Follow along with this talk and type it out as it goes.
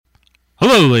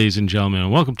Hello, ladies and gentlemen,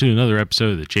 and welcome to another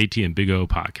episode of the JT and Big O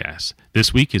podcast.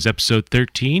 This week is episode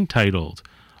 13, titled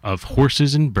Of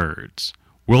Horses and Birds.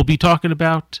 We'll be talking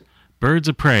about Birds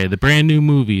of Prey, the brand new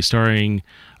movie starring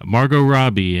Margot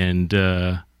Robbie and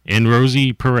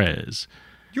Rosie Perez.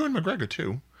 Ewan McGregor,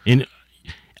 too.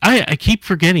 I keep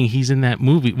forgetting he's in that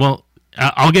movie. Well,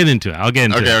 I'll get into it. Okay.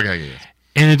 Yes.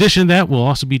 In addition to that, we'll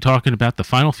also be talking about the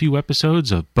final few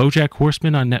episodes of BoJack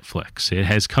Horseman on Netflix. It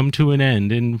has come to an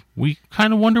end, and we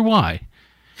kind of wonder why.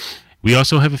 We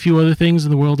also have a few other things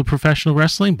in the world of professional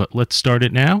wrestling, but let's start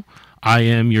it now. I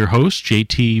am your host,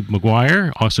 JT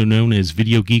McGuire, also known as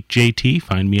Video Geek JT.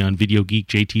 Find me on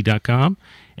videogeekjt.com.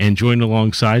 And joined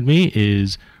alongside me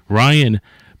is Ryan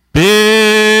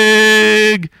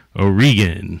Big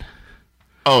O'Regan.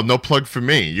 Oh, no plug for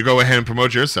me. You go ahead and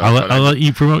promote yourself. I'll let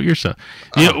you promote yourself.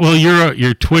 Yeah, well,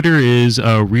 your Twitter is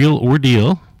Real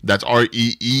Ordeal. That's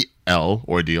REEL,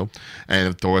 Ordeal. And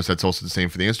of course, that's also the same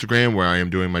for the Instagram, where I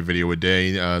am doing my video a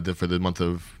day for the month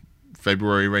of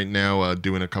February right now,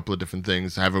 doing a couple of different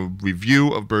things. I have a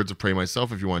review of Birds of Prey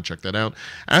myself, if you want to check that out,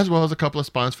 as well as a couple of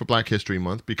spots for Black History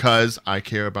Month, because I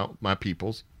care about my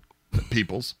peoples.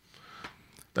 People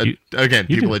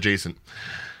adjacent.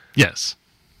 Yes.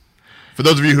 For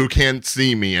those of you who can't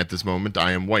see me at this moment,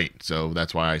 I am white, so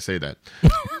that's why I say that.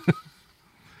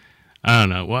 I don't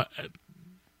know what.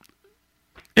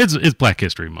 It's Black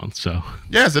History Month, so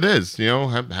yes, it is. You know,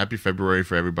 happy February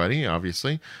for everybody.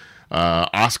 Obviously,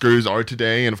 Oscars are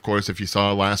today, and of course, if you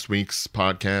saw last week's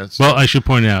podcast, well, I should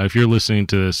point out if you're listening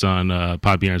to this on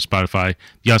Podbean or Spotify,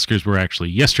 the Oscars were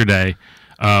actually yesterday.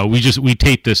 We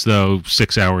taped this though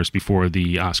 6 hours before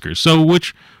the Oscars, so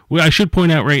I should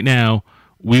point out right now.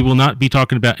 We will not be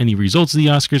talking about any results of the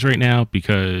Oscars right now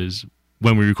because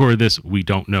when we record this, we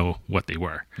don't know what they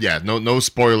were. Yeah, no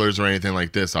spoilers or anything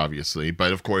like this, obviously.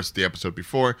 But of course, the episode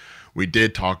before, we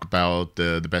did talk about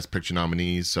the Best Picture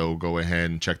nominees, so go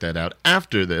ahead and check that out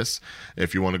after this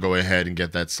if you want to go ahead and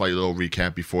get that slight little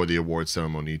recap before the award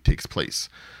ceremony takes place.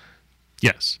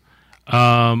 Yes.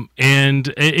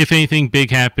 And if anything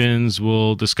big happens,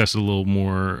 we'll discuss it a little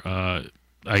more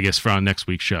I guess for on next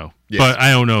week's show. Yes. But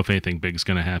I don't know if anything big is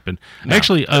going to happen. No.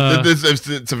 Actually,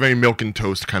 it's a very milk and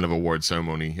toast kind of award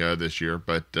ceremony this year.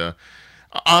 But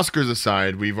Oscars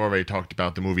aside, we've already talked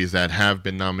about the movies that have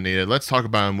been nominated. Let's talk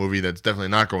about a movie that's definitely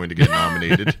not going to get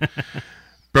nominated.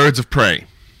 Birds of Prey.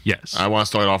 Yes. I want to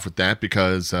start off with that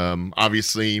because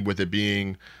obviously with it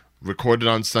being recorded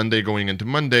on Sunday going into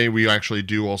Monday, we actually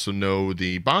do also know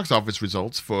the box office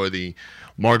results for the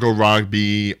Margot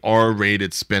Robbie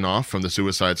R-rated spinoff from the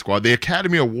Suicide Squad, the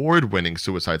Academy Award-winning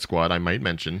Suicide Squad, I might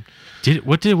mention.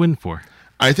 What did it win for?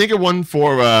 I think it won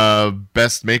for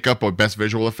best makeup or best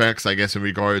visual effects, I guess, in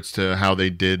regards to how they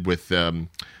did with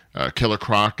Killer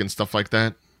Croc and stuff like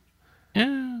that.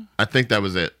 Yeah, I think that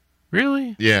was it.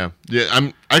 Really? Yeah.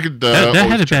 I could.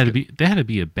 That had to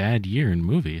be a bad year in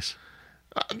movies.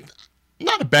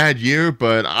 Not a bad year,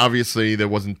 but obviously there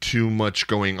wasn't too much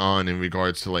going on in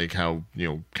regards to like how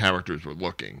characters were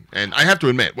looking. And I have to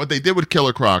admit, what they did with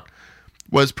Killer Croc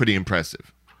was pretty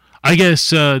impressive. I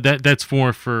guess that's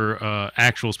more for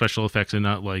actual special effects and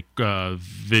not like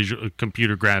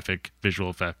computer graphic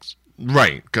visual effects.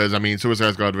 Right, because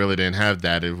Suicide Squad really didn't have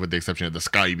that, with the exception of the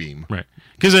Skybeam. Right,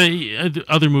 because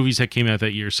other movies that came out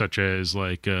that year, such as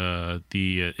like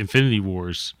the Infinity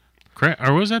Wars.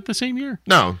 Or was that the same year?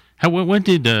 No. When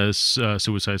did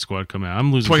Suicide Squad come out?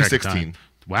 I'm losing 2016. track of time.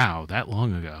 Wow, that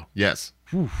long ago. Yes.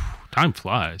 Whew, time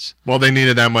flies. Well, they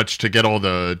needed that much to get all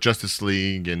the Justice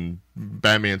League and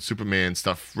Batman, Superman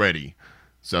stuff ready.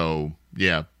 So,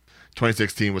 yeah,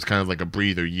 2016 was kind of like a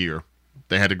breather year.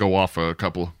 They had to go off a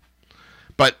couple.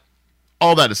 But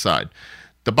all that aside,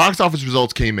 the box office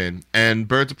results came in, and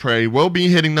Birds of Prey will be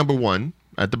hitting number one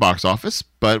at the box office,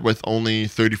 but with only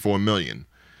 $34 million.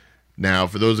 Now,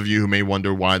 for those of you who may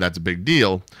wonder why that's a big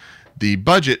deal, the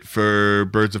budget for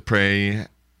Birds of Prey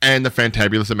and the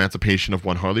Fantabulous Emancipation of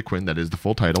One Harley Quinn, that is the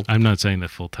full title. I'm not saying the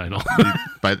full title.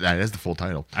 But that is the full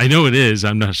title. I know it is.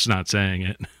 I'm just not saying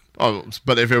it. Oh,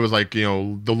 but if it was like, The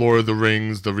Lord of the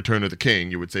Rings, The Return of the King,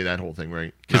 you would say that whole thing,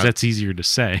 right? Because that's easier to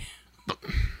say.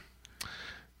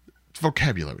 It's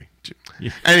vocabulary.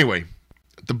 Yeah. Anyway,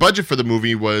 the budget for the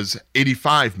movie was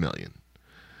 $85 million.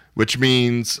 Which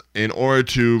means in order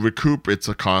to recoup its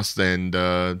cost and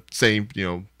for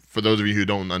those of you who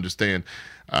don't understand,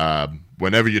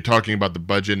 whenever you're talking about the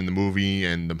budget in the movie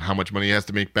and how much money it has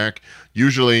to make back,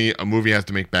 usually a movie has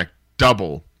to make back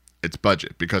double its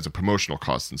budget because of promotional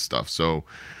costs and stuff. So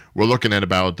we're looking at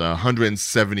about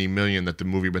 $170 million that the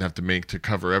movie would have to make to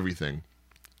cover everything.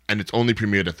 And it's only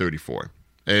premiered at 34.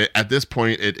 At this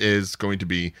point, it is going to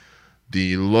be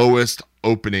the lowest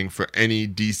opening for any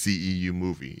DCEU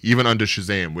movie, even under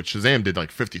Shazam, which Shazam did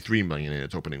like $53 million in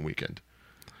its opening weekend.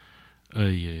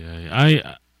 You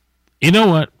know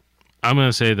what? I'm going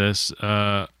to say this.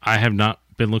 I have not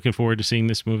been looking forward to seeing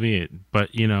this movie,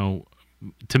 but, you know,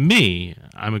 to me,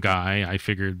 I'm a guy. I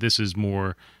figured this is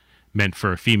more meant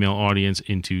for a female audience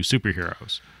into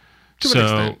superheroes. To an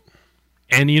extent.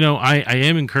 And, you know, I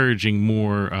am encouraging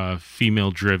more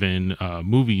female-driven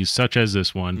movies such as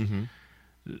this one. Mm-hmm.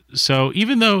 So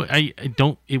even though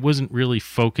it wasn't really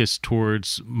focused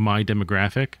towards my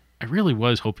demographic, I really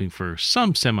was hoping for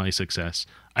some semi-success.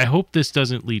 I hope this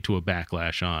doesn't lead to a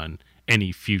backlash on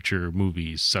any future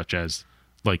movies such as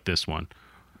like this one.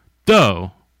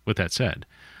 Though, with that said,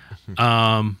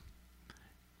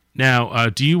 now,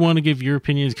 do you want to give your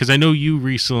opinions? Because I know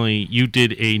you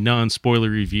did a non-spoiler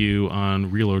review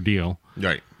on Real Ordeal.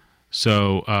 Right.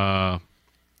 So,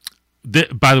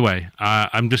 by the way,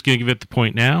 I'm just going to give it the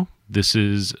point now.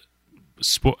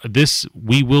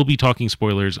 We will be talking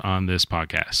spoilers on this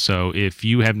podcast. So if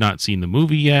you have not seen the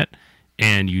movie yet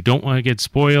and you don't want to get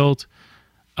spoiled,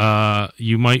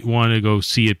 you might want to go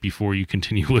see it before you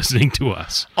continue listening to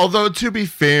us. Although, to be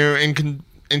fair, in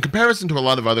comparison to a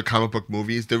lot of other comic book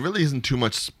movies, there really isn't too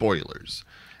much spoilers.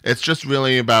 It's just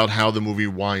really about how the movie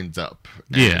winds up.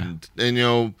 And you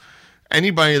know,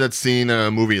 anybody that's seen a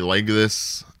movie like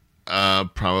this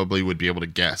probably would be able to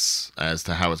guess as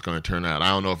to how it's going to turn out. I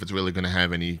don't know if it's really going to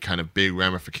have any kind of big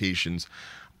ramifications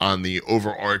on the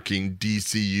overarching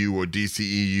DCU or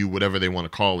DCEU, whatever they want to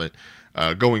call it,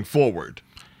 going forward.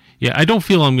 Yeah, I don't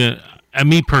feel I'm going to...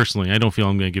 me personally, I don't feel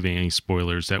I'm going to give any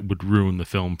spoilers that would ruin the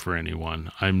film for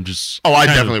anyone. I'm just... Oh, I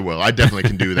definitely will. I definitely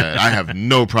can do that. I have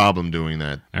no problem doing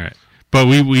that. All right. But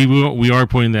we are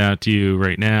pointing that out to you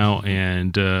right now,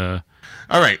 and... All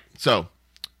right, so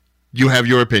you have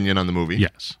your opinion on the movie.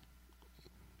 Yes.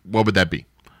 What would that be?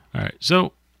 All right.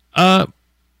 So,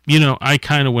 you know, I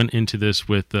kind of went into this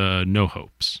with no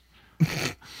hopes.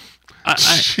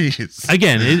 Jeez.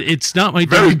 Again, it's not my...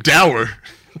 Very dour.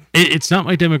 It's not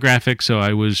my demographic, so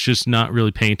I was just not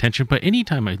really paying attention. But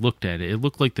anytime I looked at it, it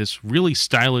looked like this really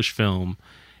stylish film.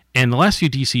 And the last few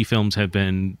DC films have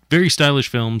been very stylish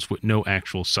films with no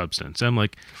actual substance. I'm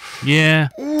like, yeah.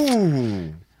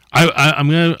 Ooh. I'm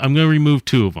gonna remove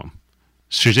two of them.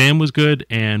 Shazam was good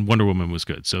and Wonder Woman was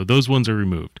good, so those ones are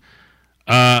removed.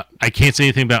 I can't say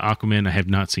anything about Aquaman. I have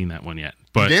not seen that one yet.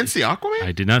 But you didn't see Aquaman?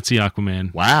 I did not see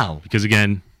Aquaman. Wow. Because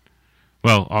again,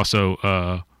 well,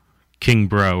 also King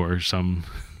Bro or some.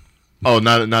 Oh,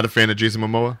 not a fan of Jason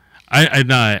Momoa? I'm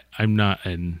not,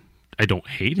 and I don't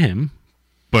hate him,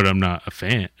 but I'm not a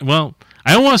fan. Well,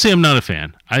 I don't want to say I'm not a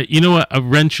fan. You know what?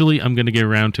 Eventually, I'm going to get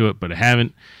around to it, but I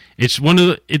haven't. It's one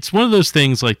of those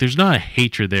things. Like, there's not a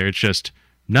hatred there. It's just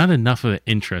not enough of an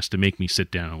interest to make me sit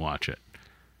down and watch it.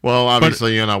 Well,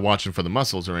 obviously, you're not watching for the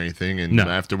muscles or anything, and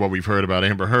after what we've heard about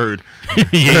Amber Heard... you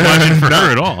ain't watching for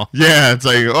her at all. Yeah, it's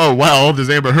like, oh, wow, this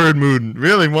Amber Heard mood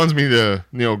really wants me to,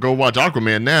 go watch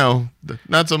Aquaman now.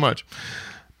 Not so much.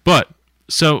 But,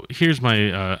 so, here's my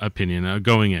opinion.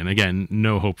 Going in, again,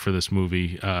 no hope for this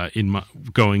movie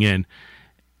going in.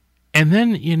 And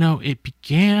then, it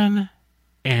began,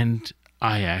 and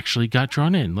I actually got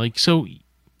drawn in. Like, so,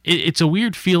 it's a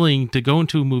weird feeling to go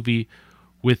into a movie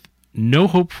with no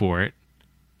hope for it,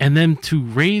 and then to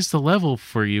raise the level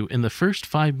for you in the first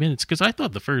 5 minutes, because I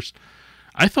thought the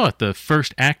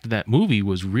first act of that movie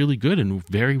was really good and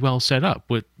very well set up,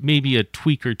 with maybe a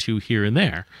tweak or two here and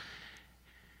there.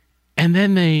 And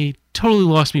then they totally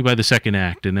lost me by the second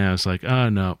act, and I was like, oh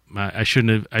no, I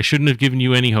shouldn't have given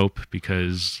you any hope,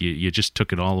 because you just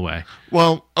took it all away.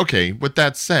 Well, okay, with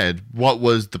that said, what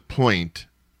was the point,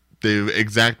 the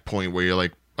exact point where you're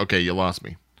like, okay, you lost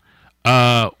me?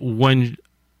 When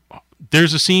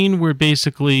there's a scene where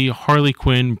basically Harley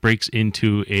Quinn breaks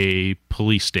into a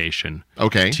police station,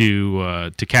 okay,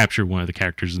 to capture one of the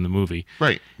characters in the movie,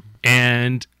 right?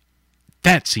 And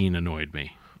that scene annoyed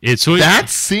me. That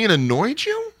scene annoyed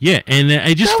you? Yeah, and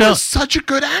I just felt was such a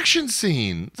good action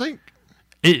scene. It's like,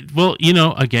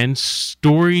 again,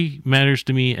 story matters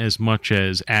to me as much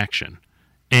as action,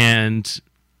 and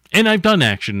I've done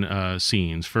action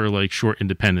scenes for like short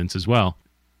independents as well.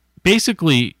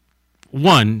 Basically,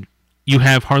 one, you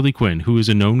have Harley Quinn, who is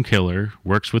a known killer,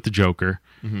 works with the Joker,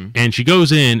 and she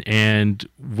goes in, and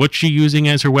what's she using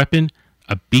as her weapon?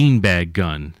 A beanbag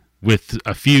gun with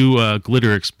a few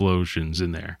glitter explosions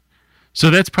in there. So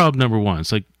that's problem number one.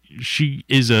 It's like, she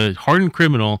is a hardened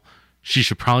criminal. She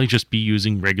should probably just be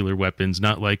using regular weapons,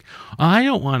 not like, oh, I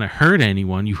don't want to hurt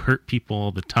anyone. You hurt people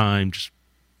all the time. Just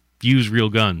use real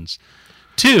guns.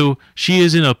 Two, she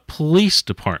is in a police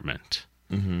department.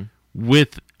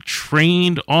 With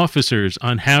trained officers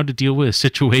on how to deal with a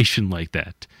situation like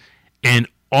that. And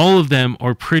all of them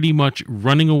are pretty much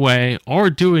running away or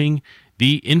doing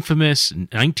the infamous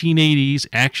 1980s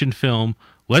action film,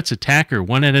 let's attack her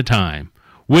one at a time.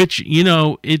 Which, you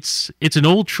know, it's an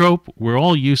old trope. We're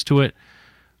all used to it.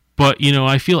 But, you know,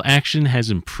 I feel action has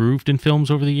improved in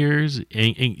films over the years.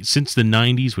 And since the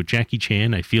 90s with Jackie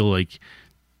Chan, I feel like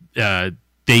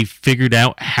they figured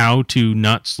out how to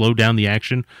not slow down the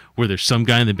action, where there's some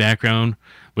guy in the background,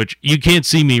 which you can't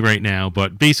see me right now,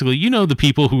 but basically, you know, the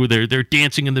people who are there, they're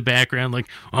dancing in the background like,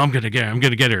 oh, I'm going to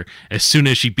get her as soon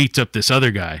as she beats up this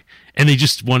other guy. And they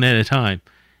just one at a time.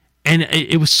 And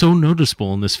it was so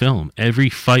noticeable in this film. Every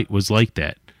fight was like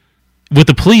that. With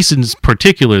the police in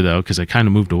particular, though, because I kind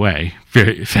of moved away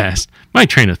very fast, my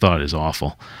train of thought is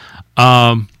awful.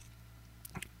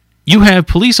 You have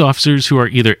police officers who are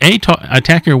either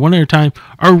attacking her one at a time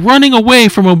or running away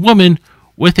from a woman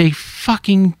with a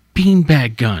fucking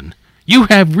beanbag gun. You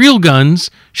have real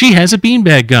guns. She has a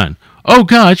beanbag gun. Oh,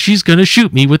 God, she's going to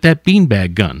shoot me with that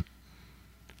beanbag gun.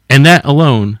 And that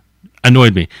alone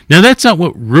annoyed me. Now, that's not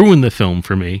what ruined the film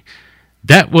for me.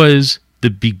 That was the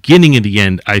beginning and the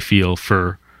end, I feel,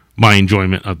 for my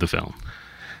enjoyment of the film.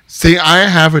 See, I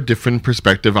have a different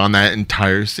perspective on that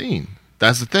entire scene.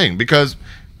 That's the thing. Because,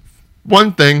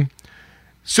 one thing,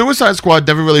 Suicide Squad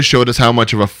never really showed us how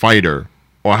much of a fighter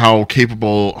or how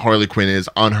capable Harley Quinn is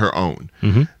on her own.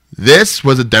 Mm-hmm. This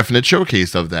was a definite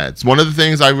showcase of that. It's one of the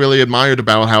things I really admired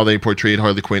about how they portrayed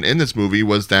Harley Quinn in this movie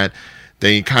was that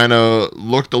they kind of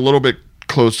looked a little bit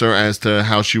closer as to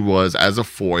how she was as a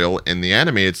foil in the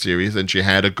animated series, and she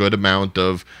had a good amount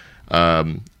of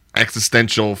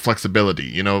existential flexibility,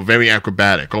 you know, very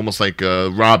acrobatic, almost like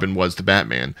Robin was to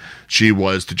Batman. She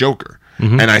was to Joker.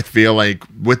 Mm-hmm. And I feel like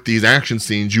with these action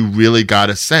scenes, you really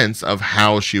got a sense of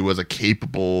how she was a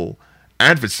capable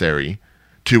adversary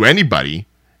to anybody,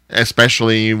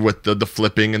 especially with the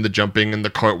flipping and the jumping and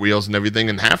the cartwheels and everything.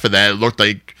 And half of that, it looked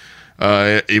like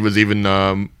it was even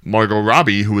Margot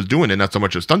Robbie who was doing it, not so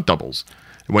much as stunt doubles.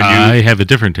 I have a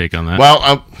different take on that.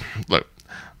 Well, look,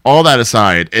 all that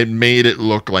aside, it made it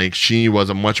look like she was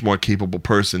a much more capable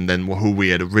person than who we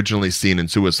had originally seen in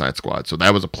Suicide Squad. So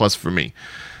that was a plus for me.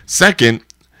 Second,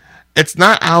 it's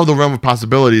not out of the realm of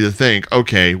possibility to think,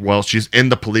 okay, well, she's in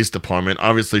the police department.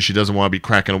 Obviously, she doesn't want to be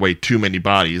cracking away too many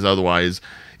bodies. Otherwise,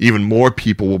 even more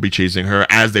people will be chasing her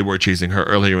as they were chasing her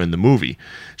earlier in the movie.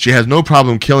 She has no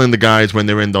problem killing the guys when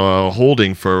they're in the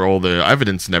holding for all the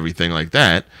evidence and everything like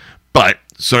that. But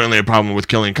certainly a problem with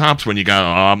killing cops when you got a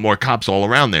lot more cops all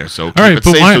around there. So keep it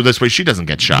safe so this way she doesn't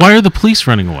get shot. Why are the police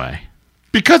running away?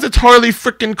 Because it's Harley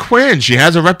frickin' Quinn. She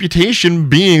has a reputation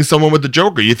being someone with the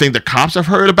Joker. You think the cops have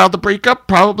heard about the breakup?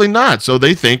 Probably not. So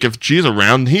they think if she's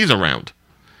around, he's around.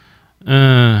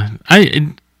 I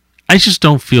just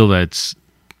don't feel that's...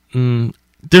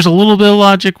 there's a little bit of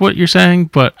logic what you're saying,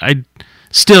 but I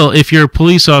still, if you're a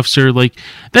police officer, like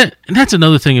that's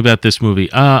another thing about this movie.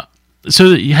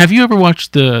 So have you ever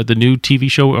watched the new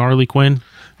TV show Harley Quinn?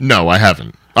 No, I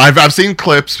haven't. I've seen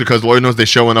clips because Lord knows they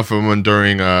show enough of them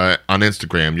during on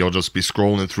Instagram. You'll just be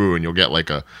scrolling through and you'll get like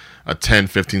a 10,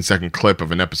 15-second clip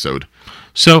of an episode.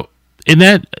 So in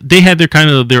that, they had their kind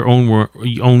of their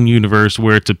own universe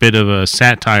where it's a bit of a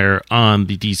satire on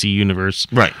the DC universe,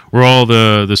 right? Where all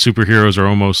the superheroes are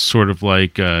almost sort of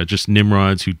like just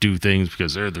Nimrods who do things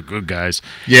because they're the good guys.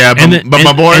 Yeah, but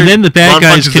my boy, and then the bad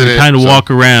guys can kind of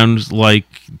walk around like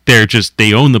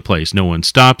they own the place. No one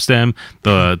stops them.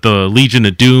 The Legion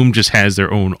of Doom just has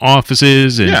their own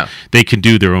offices and they can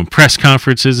do their own press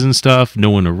conferences and stuff. No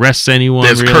one arrests anyone.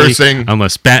 There's really, cursing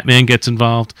unless Batman gets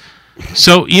involved.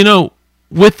 So, you know,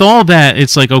 with all that,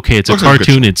 it's like, okay, it's a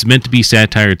cartoon. It's meant to be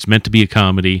satire. It's meant to be a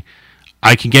comedy.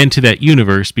 I can get into that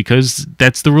universe because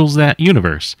that's the rules of that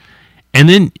universe. And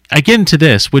then I get into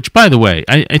this, which, by the way,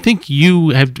 I think you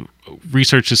have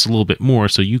researched this a little bit more,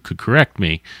 so you could correct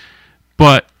me.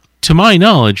 But to my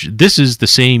knowledge, this is the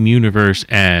same universe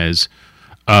as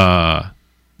Man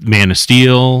of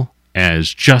Steel,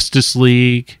 as Justice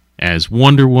League, as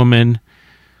Wonder Woman.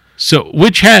 So,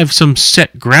 which have some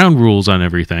set ground rules on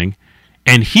everything.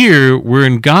 And here, we're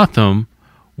in Gotham,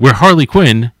 where Harley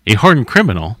Quinn, a hardened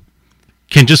criminal,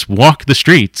 can just walk the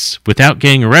streets without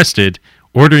getting arrested,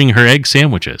 ordering her egg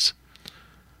sandwiches.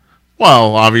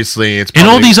 Well, obviously, it's and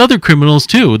all these other criminals,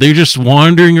 too. They're just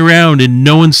wandering around and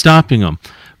no one's stopping them.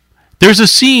 There's a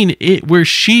scene where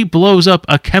she blows up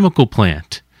a chemical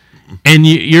plant. And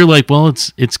you're like, well,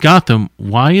 it's Gotham.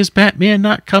 Why is Batman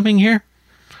not coming here?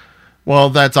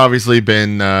 Well, that's obviously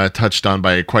been touched on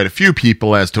by quite a few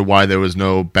people as to why there was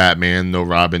no Batman, no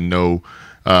Robin, no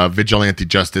vigilante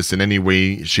justice in any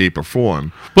way, shape, or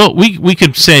form. Well, we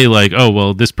could say like, oh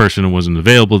well, this person wasn't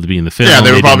available to be in the film. Yeah,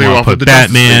 they were probably didn't off want of to the put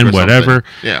Justice League Batman, or whatever.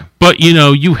 something. Yeah, but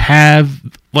you have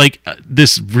like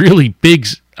this really big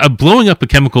blowing up a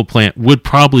chemical plant would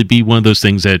probably be one of those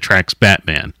things that attracts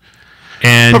Batman.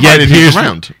 And provided yet he's here's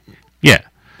around. Yeah,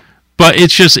 but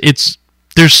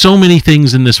there's so many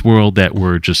things in this world that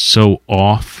were just so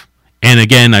off. And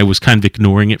again, I was kind of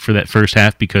ignoring it for that first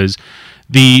half because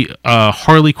the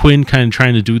Harley Quinn kind of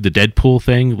trying to do the Deadpool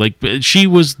thing, like she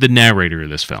was the narrator of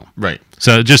this film. Right.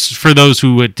 So just for those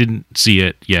who didn't see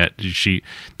it yet,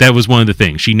 that was one of the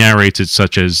things. She narrates it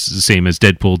such as the same as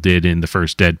Deadpool did in the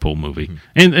first Deadpool movie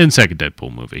and second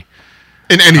Deadpool movie.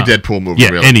 In any Deadpool movie, Yeah,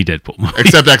 really. any Deadpool movie.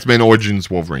 Except X-Men Origins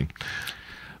Wolverine.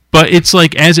 But it's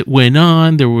like as it went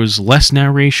on, there was less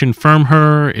narration from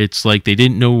her. It's like they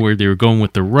didn't know where they were going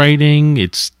with the writing.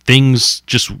 Things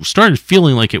just started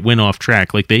feeling like it went off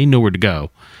track, like they didn't know where to go.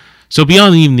 So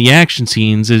beyond even the action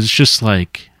scenes, it's just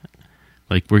like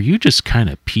were you just kind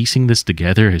of piecing this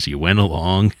together as you went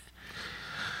along?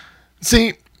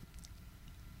 See,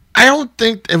 I don't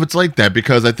think if it's like that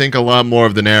because I think a lot more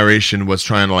of the narration was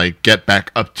trying to like get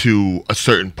back up to a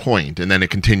certain point and then it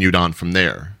continued on from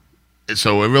there.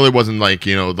 So it really wasn't like,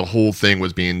 the whole thing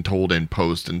was being told in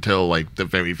post until like the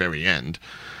very, very end.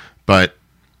 But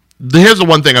here's the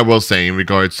one thing I will say in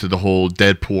regards to the whole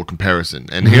Deadpool comparison.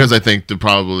 And here's, I think,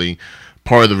 probably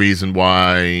part of the reason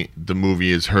why the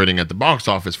movie is hurting at the box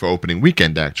office for opening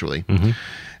weekend, actually.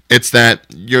 It's that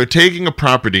you're taking a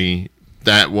property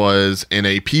that was in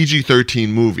a PG-13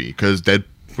 movie because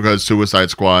Suicide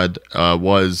Squad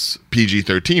was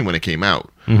PG-13 when it came out.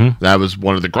 That was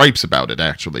one of the gripes about it,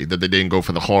 actually, that they didn't go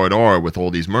for the hard R with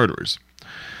all these murderers.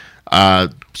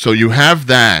 So you have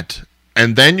that,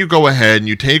 and then you go ahead and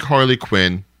you take Harley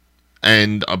Quinn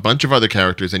and a bunch of other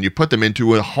characters and you put them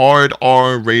into a hard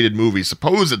R-rated movie,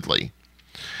 supposedly.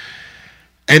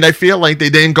 And I feel like they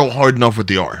didn't go hard enough with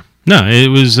the R. No, it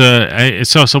was. I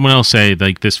saw someone else say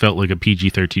like this felt like a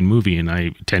PG-13 movie, and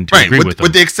I tend to agree with them.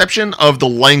 With the exception of the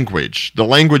language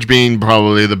being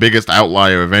probably the biggest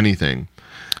outlier of anything.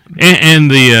 And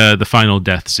the final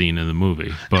death scene in the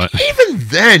movie, but even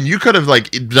then, you could have like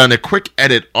done a quick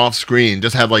edit off screen,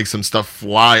 just had like some stuff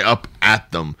fly up at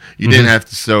them. You didn't have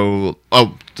to.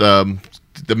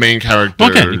 The main character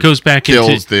it goes back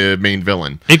kills the main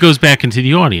villain. It goes back into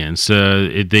the audience.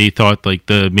 They thought like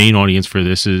the main audience for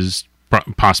this is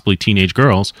possibly teenage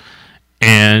girls,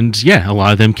 and yeah, a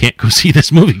lot of them can't go see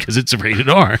this movie because it's rated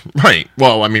R. Right.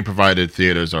 Well, I mean, provided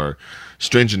theaters are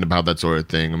stringent about that sort of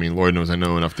thing. I mean, Lord knows I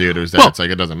know enough theaters that it's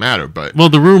like it doesn't matter. But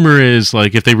the rumor is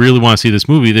like if they really want to see this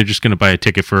movie, they're just going to buy a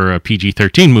ticket for a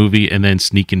PG-13 movie and then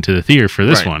sneak into the theater for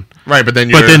this one. Right, but then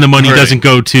the money doesn't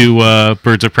go to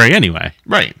Birds of Prey anyway.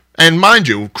 Right, and mind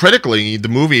you, critically, the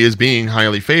movie is being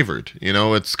highly favored.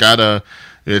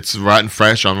 It's rotten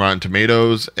fresh on Rotten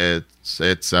Tomatoes.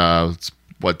 It's I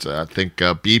think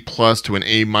B+ to an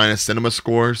A- cinema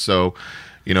score. So.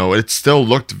 It still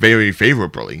looked very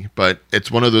favorably, but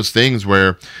it's one of those things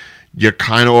where you're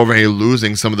kind of already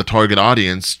losing some of the target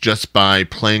audience just by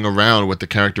playing around with the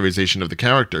characterization of the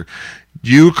character.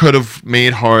 You could have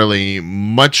made Harley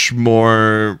much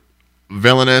more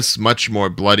villainous, much more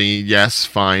bloody, yes,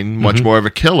 fine, much more of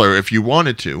a killer if you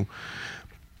wanted to.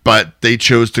 But they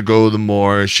chose to go the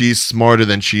more, she's smarter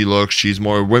than she looks, she's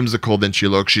more whimsical than she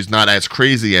looks, she's not as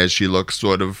crazy as she looks,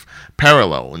 sort of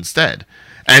parallel instead.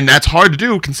 And that's hard to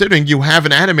do considering you have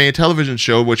an animated television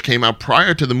show which came out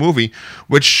prior to the movie,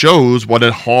 which shows what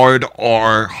a hard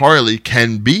R Harley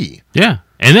can be. Yeah,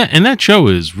 and that show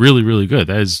is really, really good.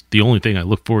 That is the only thing I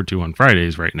look forward to on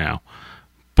Fridays right now.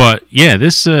 But yeah,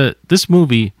 this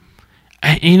movie,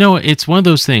 it's one of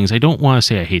those things. I don't want to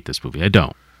say I hate this movie. I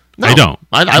don't. No, I don't.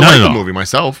 I like the movie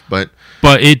myself, but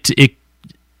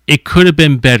it could have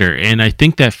been better. And I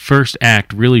think that first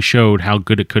act really showed how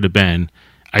good it could have been.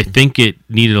 I think it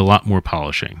needed a lot more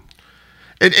polishing.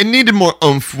 It needed more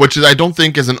oomph, which I don't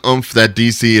think is an oomph that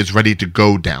DC is ready to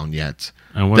go down yet.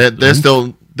 They're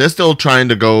still trying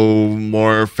to go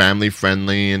more family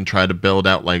friendly and try to build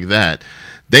out like that.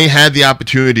 They had the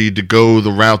opportunity to go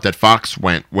the route that Fox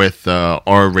went with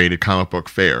R-rated comic book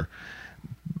fare,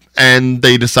 and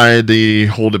they decided to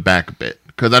hold it back a bit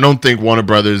because I don't think Warner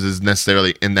Brothers is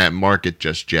necessarily in that market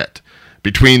just yet.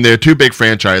 Between their two big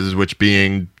franchises, which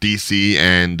being DC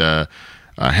and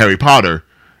Harry Potter,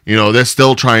 they're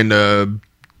still trying to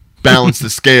balance the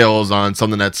scales on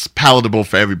something that's palatable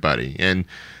for everybody. And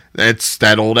it's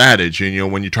that old adage,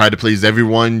 when you try to please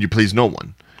everyone, you please no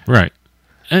one. Right.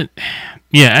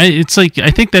 Yeah, it's like, I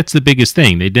think that's the biggest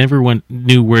thing. They never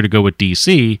knew where to go with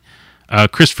DC.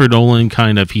 Christopher Nolan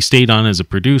he stayed on as a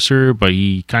producer, but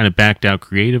he kind of backed out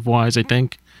creative-wise, I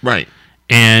think. Right.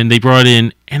 And they brought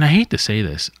in, and I hate to say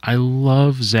this, I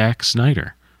love Zack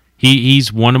Snyder.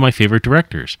 He's one of my favorite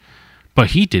directors,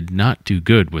 but he did not do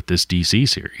good with this DC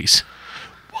series.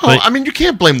 Well, I mean, you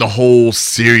can't blame the whole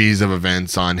series of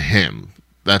events on him.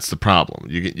 That's the problem.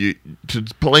 You to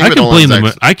blame it all on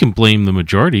Zack. I can blame the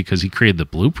majority because he created the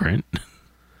blueprint.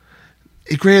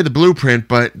 He created the blueprint,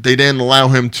 but they didn't allow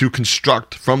him to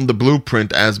construct from the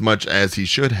blueprint as much as he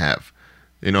should have.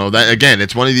 You know, that again,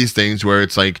 it's one of these things where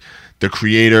it's like the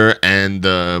creator and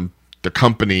the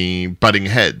company butting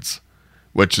heads,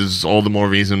 which is all the more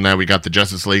reason that we got the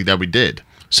Justice League that we did.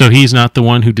 So he's not the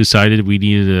one who decided we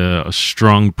needed a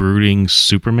strong, brooding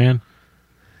Superman?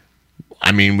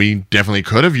 I mean, we definitely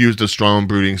could have used a strong,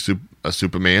 brooding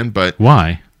Superman, but...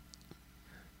 Why?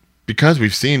 Because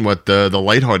we've seen what the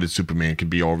lighthearted Superman can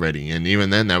be already, and even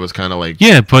then that was kind of like...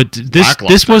 Yeah, but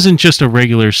this wasn't just a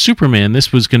regular Superman.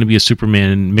 This was going to be a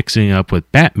Superman mixing up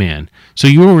with Batman. So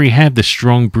you already had the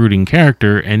strong, brooding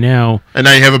character, and now... And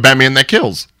now you have a Batman that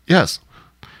kills. Yes.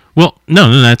 Well,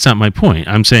 no, that's not my point.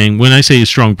 I'm saying when I say a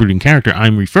strong, brooding character,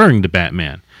 I'm referring to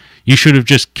Batman. You should have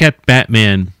just kept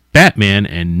Batman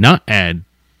and not add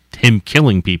him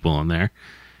killing people in there.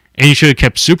 And you should have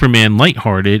kept Superman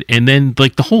lighthearted, and then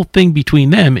like the whole thing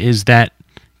between them is that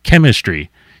chemistry.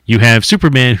 You have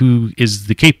Superman who is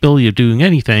the capability of doing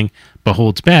anything but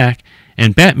holds back,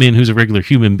 and Batman who's a regular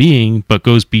human being but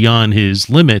goes beyond his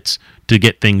limits to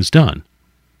get things done.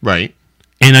 Right.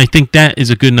 And I think that is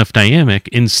a good enough dynamic.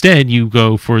 Instead, you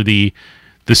go for the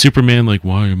Superman like,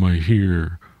 why am I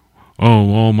here?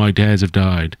 Oh, all my dads have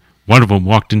died. One of them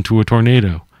walked into a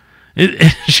tornado.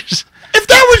 It's just... If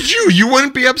that was you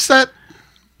wouldn't be upset?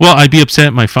 Well, I'd be upset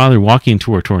at my father walking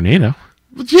into a tornado.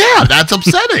 Yeah, that's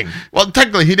upsetting. Well,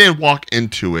 technically, he didn't walk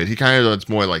into it. He kind of, it's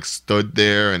more like stood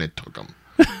there and it took him.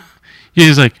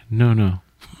 He's like, no.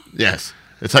 Yes.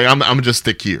 It's like, I'm going to just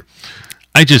stick here.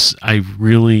 I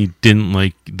really didn't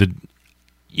like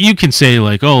you can say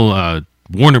like,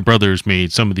 Warner Brothers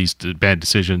made some of these bad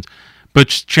decisions,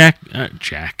 but Zack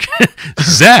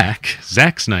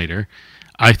Snyder,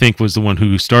 I think, was the one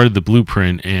who started the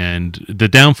blueprint, and the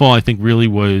downfall, I think, really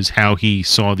was how he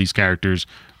saw these characters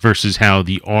versus how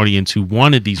the audience who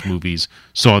wanted these movies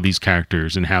saw these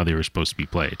characters and how they were supposed to be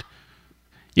played.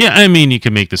 Yeah, I mean, you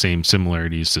can make the same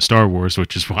similarities to Star Wars,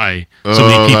 which is why so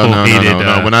many people hated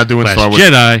No, we're not doing Last Star Wars.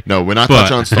 Jedi. No, we're not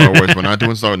touching on Star Wars. We're not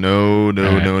doing Star Wars. No.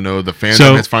 The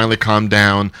fandom has finally calmed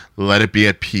down. Let it be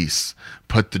at peace.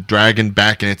 Put the dragon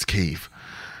back in its cave.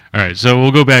 All right, so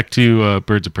we'll go back to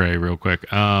Birds of Prey real quick.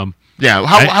 What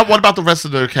about the rest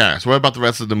of the cast? What about the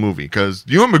rest of the movie? Because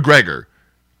Ewan McGregor,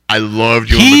 I loved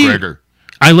Ewan McGregor.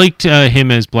 I liked him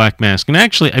as Black Mask. And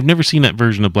actually, I've never seen that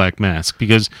version of Black Mask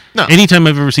because anytime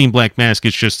I've ever seen Black Mask,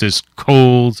 it's just this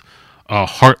cold,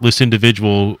 heartless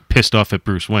individual pissed off at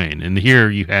Bruce Wayne. And here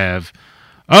you have,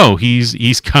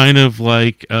 he's kind of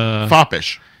like...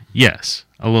 foppish. Yes,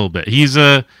 a little bit. He's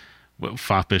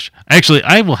foppish. Actually,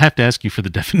 I will have to ask you for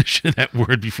the definition of that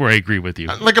word before I agree with you.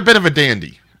 Like a bit of a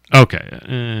dandy.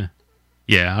 Okay.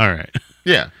 Yeah, all right.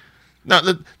 Yeah. No,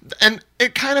 and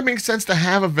it kind of makes sense to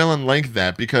have a villain like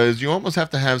that because you almost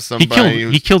have to have somebody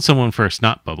he killed someone for a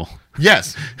snot bubble.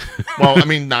 Yes. Well, I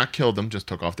mean, not killed them, just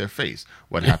took off their face.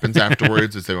 What happens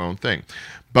afterwards is their own thing.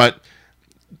 But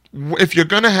if you're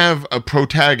going to have a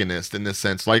protagonist in this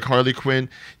sense, like Harley Quinn,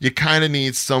 you kind of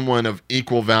need someone of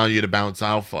equal value to bounce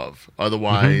off of.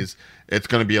 Otherwise, it's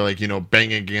going to be like,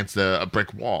 banging against a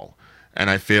brick wall. And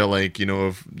I feel like,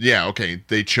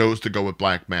 they chose to go with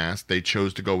Black Mask. They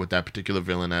chose to go with that particular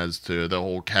villain as to the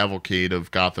whole cavalcade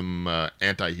of Gotham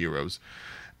anti-heroes.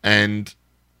 And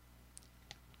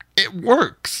it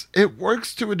works. It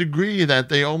works to a degree that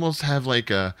they almost have like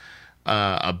a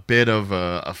bit of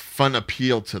a fun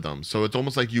appeal to them. So it's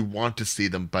almost like you want to see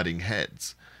them butting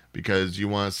heads because you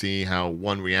want to see how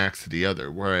one reacts to the other.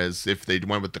 Whereas if they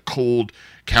went with the cold,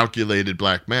 calculated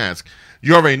Black Mask,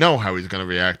 you already know how he's going to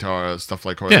react to stuff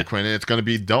like Harley Quinn, and it's going to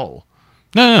be dull.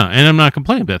 No, and I'm not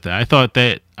complaining about that. I thought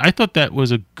that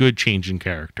was a good change in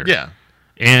character. Yeah.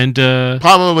 And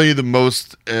probably the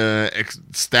most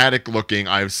ecstatic looking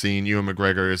I've seen Ewan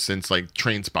McGregor since like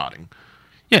Trainspotting.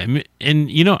 Yeah,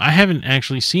 and I haven't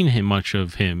actually seen much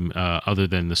of him other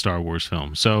than the Star Wars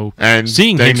film. So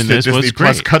seeing him in this was great.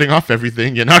 Plus cutting off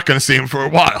everything, you're not going to see him for a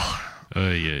while.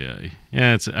 Yeah.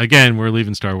 It's again, we're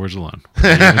leaving Star Wars alone.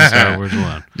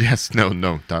 Yes, no.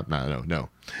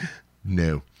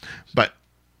 But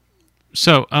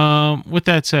so, with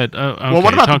that said, okay, well,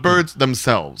 what about the birds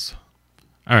themselves?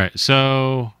 All right,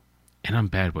 so, and I'm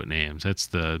bad with names. That's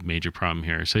the major problem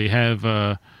here. So you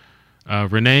have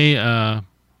Renee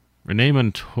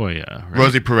Montoya. Right?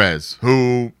 Rosie Perez,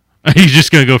 who... You're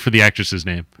just going to go for the actress's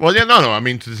name. Well, yeah, no. I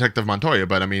mean, Detective Montoya,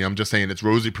 but I mean, I'm just saying it's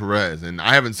Rosie Perez, and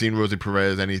I haven't seen Rosie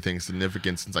Perez anything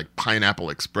significant since like Pineapple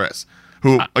Express,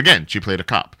 who, again, she played a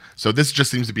cop. So this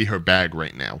just seems to be her bag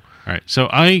right now. All right. So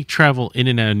I travel in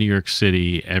and out of New York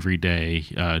City every day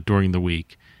during the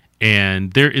week,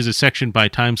 and there is a section by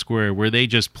Times Square where they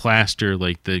just plaster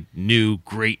like the new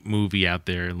great movie out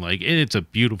there, and like it's a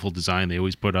beautiful design they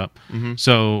always put up. Mm-hmm.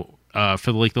 So.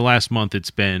 For like the last month,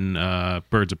 it's been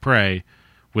Birds of Prey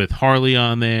with Harley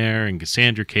on there and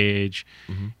Cassandra Cage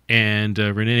and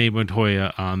Renee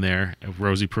Montoya on there,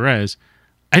 Rosie Perez.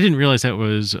 I didn't realize that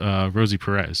was Rosie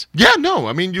Perez. Yeah, no.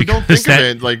 I mean, you don't think of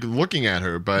it like looking at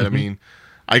her, but I mean,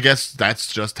 I guess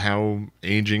that's just how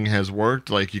aging has worked.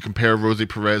 Like you compare Rosie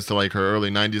Perez to like her early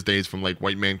 90s days from like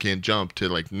White Man Can't Jump to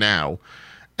like now.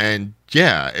 And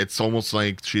yeah, it's almost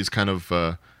like she's kind of...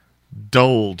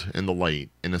 dulled in the light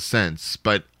in a sense,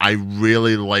 but I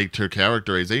really liked her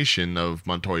characterization of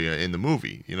Montoya in the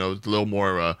movie. You know, it's a little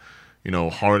more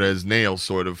hard as nails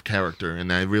sort of character,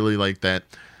 and I really like that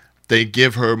they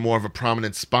give her more of a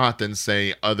prominent spot than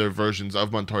say other versions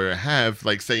of Montoya have.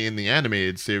 Like say in the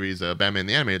animated series, Batman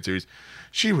the Animated Series,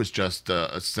 she was just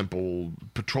a simple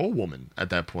patrol woman at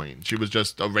that point. She was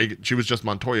just she was just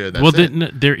Montoya. That's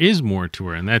there is more to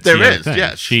her, and that's there the other is. thing.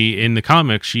 Yes, she in the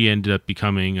comics she ended up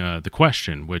becoming the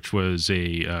Question, which was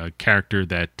a character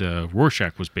that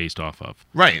Rorschach was based off of.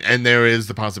 Right, and there is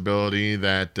the possibility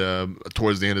that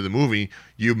towards the end of the movie,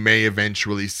 you may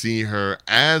eventually see her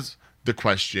as the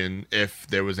Question if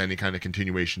there was any kind of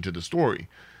continuation to the story.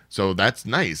 So that's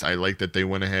nice. I like that they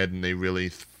went ahead and they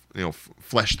really,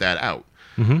 fleshed that out.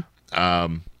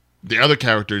 Mm-hmm. The other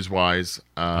characters wise,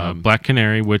 Black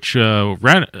Canary, which I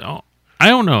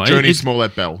don't know. Journey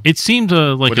Smollett Bell. It seemed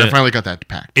like I finally got that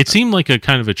packed. It seemed like a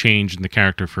kind of a change in the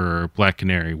character for Black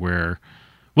Canary, where,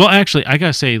 well, actually, I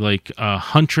gotta say, like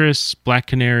Huntress, Black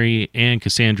Canary, and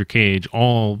Cassandra Cage,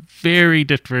 all very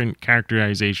different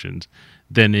characterizations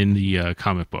than in the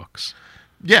comic books.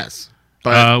 Yes,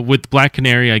 but with Black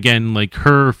Canary, again, like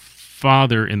her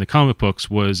father in the comic books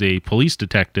was a police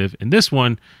detective. In this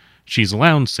one, she's a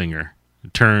lounge singer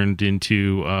turned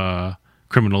into a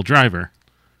criminal driver.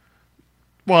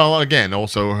 Well, again,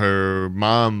 also her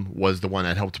mom was the one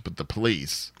that helped with the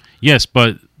police. Yes,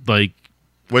 but like...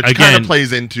 Which kind of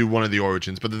plays into one of the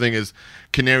origins. But the thing is,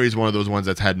 Canary is one of those ones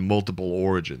that's had multiple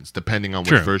origins, depending on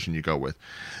which version you go with.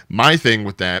 My thing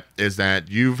with that is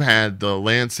that you've had the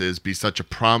Lances be such a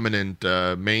prominent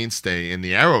mainstay in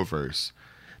the Arrowverse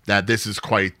that this is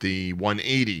quite the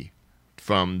 180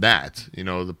 from that. You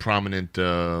know, the prominent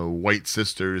white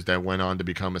sisters that went on to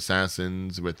become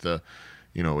assassins with the,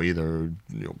 either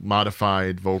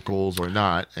modified vocals or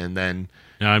not, and then...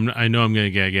 Now, I know I'm going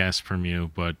to get a guess from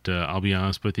you, but I'll be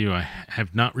honest with you. I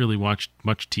have not really watched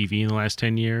much TV in the last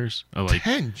 10 years.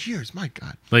 10 years? My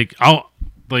God.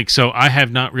 So I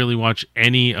have not really watched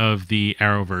any of the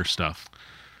Arrowverse stuff.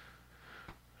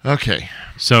 Okay.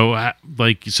 So, are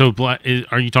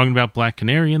you talking about Black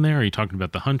Canary in there? Are you talking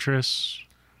about the Huntress?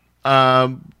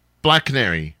 Black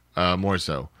Canary, more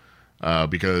so.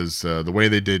 Because the way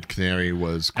they did Canary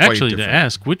was quite actually different. To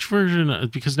ask which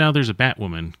version, because now there's a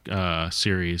Batwoman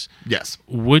series. Yes.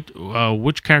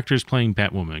 Which character is playing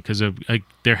Batwoman? Because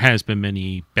there has been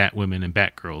many Batwomen and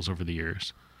Batgirls over the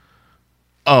years.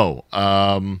 Oh,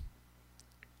 well,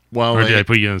 or did I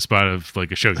put you on the spot of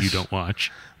like a show you don't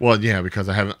watch? Well, yeah, because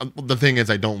I haven't. The thing is,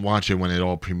 I don't watch it when it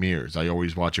all premieres. I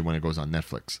always watch it when it goes on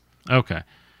Netflix. Okay.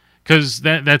 Because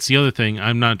that's the other thing.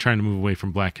 I'm not trying to move away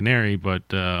from Black Canary, but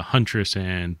Huntress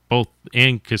and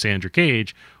Cassandra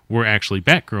Cage were actually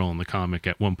Batgirl in the comic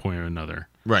at one point or another.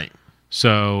 Right.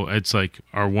 So it's like,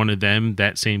 are one of them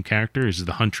that same character? Is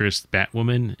the Huntress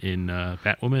Batwoman in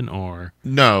Batwoman, or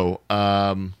no?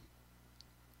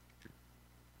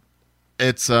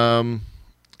 It's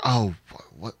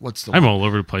what's the? I'm all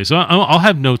over the place. I'll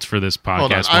have notes for this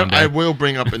podcast one day. I will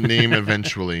bring up a name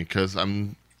eventually because I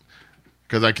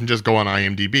can just go on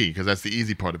IMDb, because that's the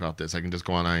easy part about this. I can just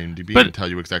go on IMDb and tell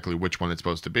you exactly which one it's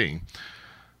supposed to be.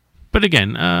 But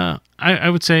again, I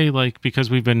would say, like, because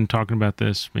we've been talking about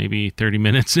this maybe 30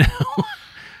 minutes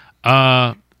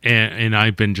now, and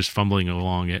I've been just fumbling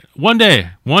along it. One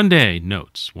day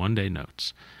notes.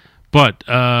 But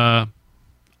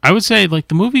I would say, like,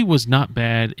 the movie was not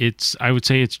bad. I would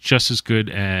say it's just as good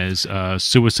as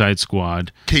Suicide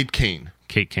Squad. Kate Kane.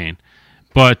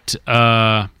 But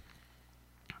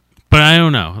I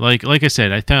don't know. Like I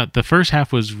said, I thought the first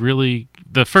act was really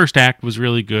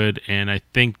good, and I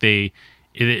think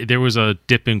there was a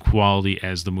dip in quality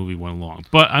as the movie went along.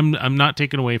 But I'm not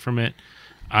taking away from it.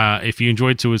 If you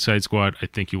enjoyed Suicide Squad, I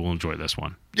think you will enjoy this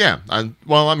one. Yeah.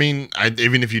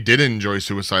 Even if you didn't enjoy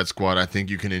Suicide Squad, I think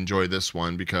you can enjoy this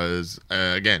one because,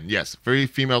 again, yes, very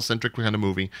female-centric kind of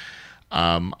movie.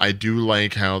 I do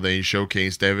like how they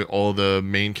showcased all the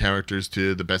main characters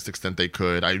to the best extent they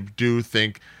could. I do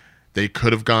think they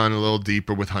could have gone a little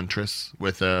deeper with Huntress,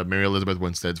 with Mary Elizabeth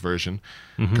Winstead's version,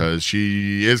 because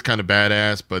she is kind of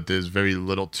badass, but there's very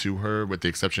little to her, with the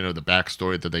exception of the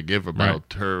backstory that they give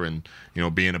about her and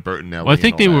being a Bertinelli. Well, I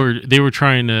think they were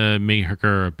trying to make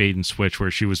her a bait and switch, where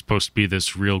she was supposed to be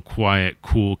this real quiet,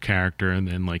 cool character, and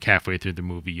then like halfway through the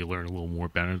movie, you learn a little more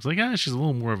about her. It's like, she's a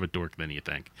little more of a dork than you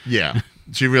think. Yeah,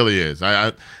 she really is.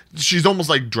 She's almost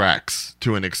like Drax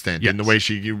to an extent in the way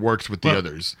she works with the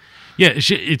others. Yeah,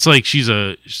 it's like she's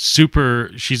a super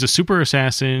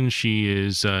assassin. She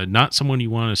is not someone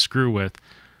you want to screw with,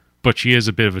 but she is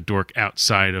a bit of a dork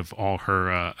outside of all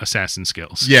her assassin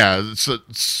skills. Yeah,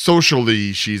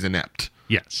 socially she's inept.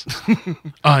 Yes.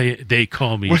 They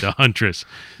call me the Huntress.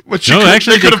 They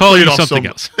could call you something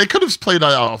else. They could have played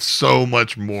that off so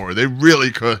much more. They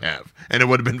really could have, and it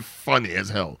would have been funny as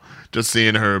hell. Just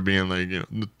seeing her being like,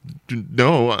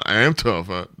 no, I am tough.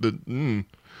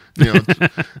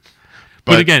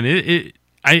 But again,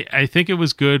 I think it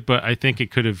was good, but I think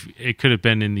it could have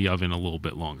been in the oven a little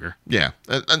bit longer. Yeah,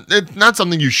 it's not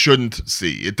something you shouldn't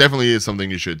see. It definitely is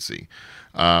something you should see.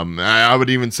 I would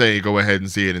even say go ahead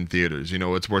and see it in theaters.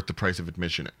 It's worth the price of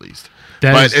admission at least.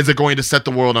 But is it going to set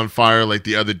the world on fire like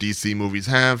the other DC movies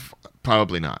have?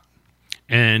 Probably not.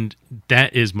 And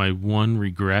that is my one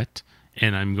regret.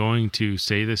 And I'm going to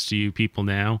say this to you people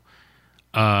now.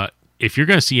 If you're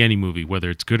going to see any movie, whether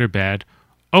it's good or bad,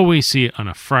 always see it on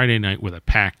a Friday night with a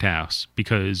packed house,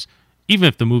 because even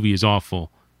if the movie is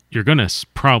awful, you're going to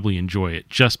probably enjoy it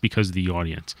just because of the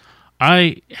audience.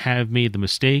 I have made the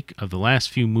mistake of the last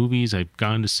few movies I've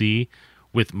gone to see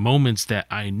with moments that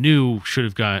I knew should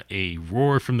have got a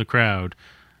roar from the crowd.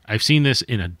 I've seen this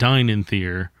in a dine-in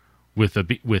theater with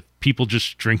people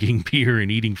just drinking beer and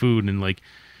eating food, and like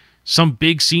some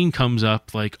big scene comes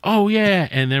up like, oh yeah,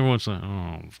 and everyone's like,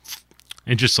 oh,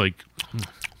 and just like...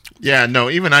 Yeah, no,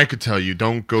 even I could tell you,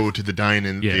 don't go to the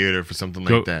dine-in theater for something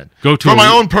like that. For my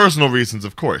own personal reasons,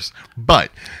 of course. But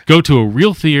go to a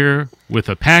real theater with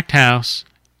a packed house,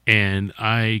 and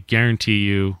I guarantee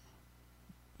you,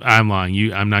 I'm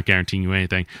lying. I'm not guaranteeing you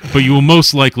anything, but you will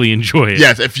most likely enjoy it.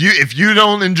 Yes, if you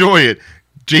don't enjoy it,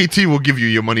 JT will give you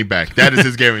your money back. That is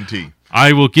his guarantee.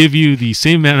 I will give you the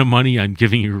same amount of money I'm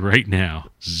giving you right now,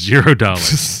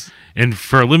 $0. And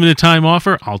for a limited time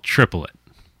offer, I'll triple it.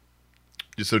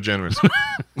 You're so generous.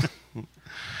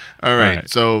 All right.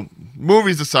 So,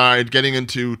 movies aside, getting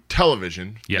into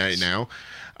television right now.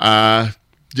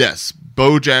 Yes,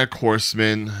 BoJack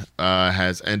Horseman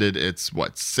has ended its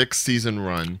 6th season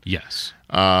run. Yes.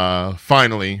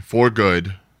 Finally, for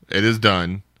good, it is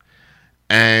done.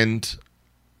 And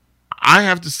I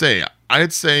have to say,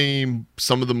 I'd say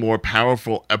some of the more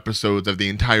powerful episodes of the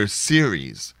entire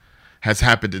series has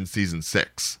happened in season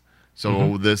 6.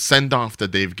 So the send-off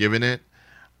that they've given it,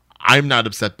 I'm not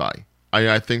upset by.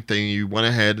 I think they went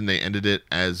ahead and they ended it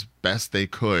as best they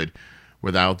could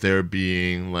without there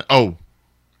being like... Oh,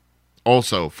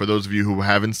 also, for those of you who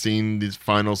haven't seen this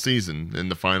final season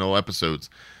and the final episodes,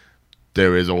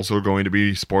 there is also going to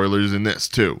be spoilers in this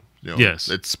too. Yes.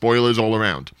 It's spoilers all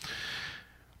around.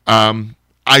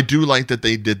 I do like that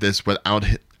they did this without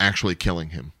actually killing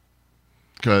him.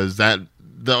 Because that...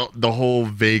 The whole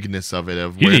vagueness of it,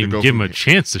 of you where didn't to go even give him a here.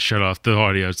 chance to shut off the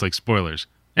audio. It's like spoilers.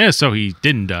 Yeah, so he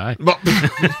didn't die.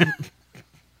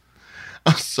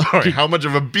 I'm sorry. How much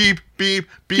of a beep Give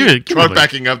truck it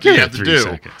backing up do you have to 3 do?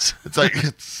 seconds. It's like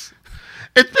it's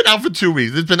been out for 2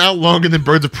 weeks. It's been out longer than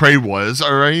Birds of Prey was.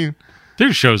 All right.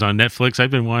 There's shows on Netflix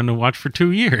I've been wanting to watch for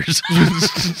 2 years.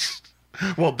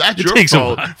 Well, that's It your takes a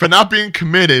fault while. for not being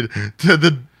committed to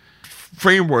the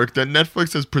framework that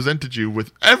Netflix has presented you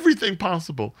with everything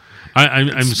possible.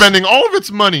 I'm spending all of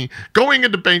its money, going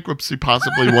into bankruptcy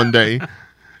possibly one day,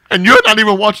 and you're not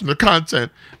even watching the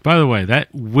content. By the way, that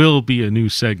will be a new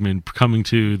segment coming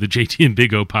to the JT and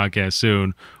Big O podcast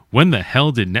soon. When the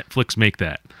hell did Netflix make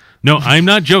that? No, I'm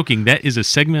not joking. That is a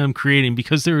segment I'm creating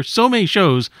because there are so many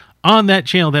shows on that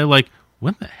channel that are like,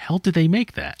 when the hell did they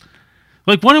make that?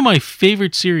 Like one of my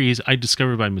favorite series I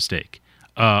discovered by mistake.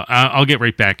 I'll get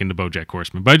right back into BoJack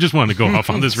Horseman, but I just want to go off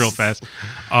on this real fast.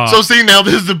 So see, now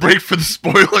this is the break for the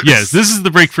spoilers. Yes, this is the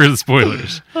break for the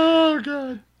spoilers. Oh,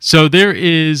 God. So there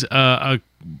is a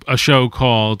show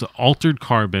called Altered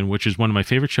Carbon, which is one of my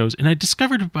favorite shows, and I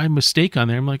discovered it by mistake on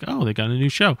there. I'm like, oh, they got a new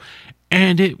show.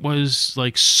 And it was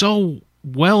like so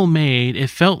well made. It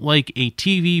felt like a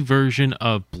TV version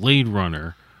of Blade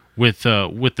Runner with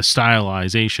the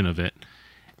stylization of it.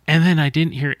 And then I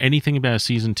didn't hear anything about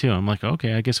season 2. I'm like,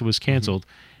 okay, I guess it was canceled.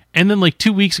 And then like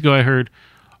 2 weeks ago, I heard,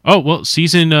 oh, well,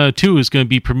 season 2 is going to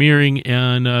be premiering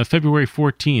on February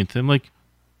 14th. I'm like,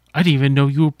 I didn't even know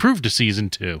you approved of season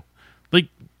 2. Like,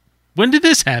 when did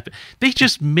this happen? They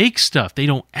just make stuff. They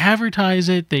don't advertise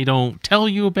it. They don't tell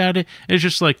you about it. It's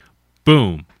just like,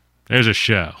 boom, there's a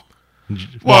show.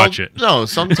 Watch it. No,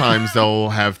 sometimes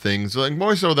they'll have things, like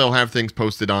more so they'll have things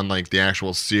posted on like the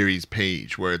actual series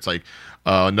page where it's like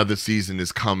another season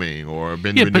is coming or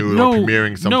been renewed or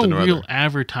premiering something or other. No real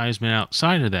advertisement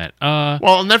outside of that.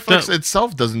 Well, Netflix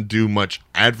itself doesn't do much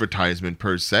advertisement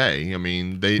per se. I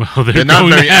mean, they're not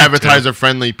very advertiser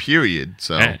friendly. Period.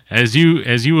 So as you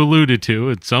alluded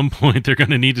to, at some point they're going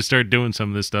to need to start doing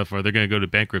some of this stuff, or they're going to go to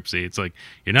bankruptcy. It's like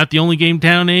you're not the only game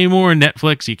town anymore.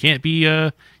 Netflix, you can't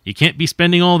be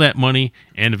spending all that money,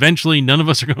 and eventually none of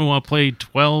us are going to want to play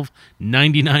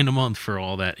 $12.99 a month for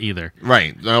all that either.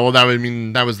 Right. Well,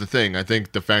 that was the thing. I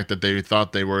think the fact that they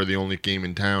thought they were the only game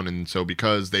in town, and so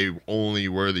because they only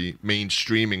were the main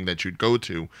streaming that you'd go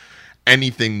to,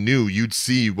 anything new you'd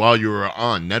see while you were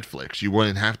on Netflix. You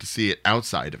wouldn't have to see it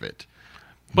outside of it.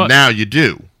 But now you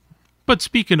do. But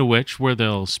speaking of which, where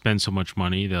they'll spend so much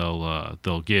money,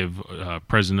 they'll give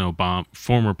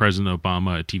former President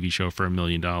Obama a TV show for $1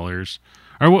 million, or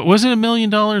was it $1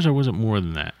 million, or was it more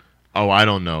than that? Oh, I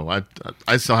don't know.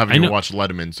 I still haven't even watched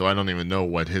Letterman, so I don't even know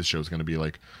what his show's going to be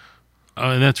like.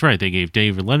 That's right. They gave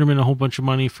David Letterman a whole bunch of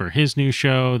money for his new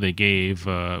show. They gave,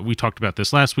 we talked about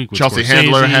this last week with Chelsea Scorsese.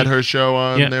 Handler had her show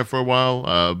on there for a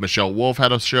while. Michelle Wolf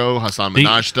had a show. Hassan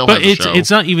Minaj still has a show. But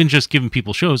it's not even just giving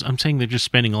people shows. I'm saying they're just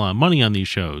spending a lot of money on these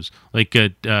shows. Like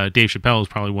Dave Chappelle is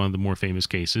probably one of the more famous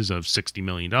cases of $60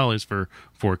 million for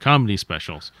 4 comedy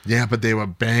specials. Yeah, but they were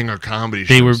banger comedy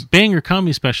shows. They were banger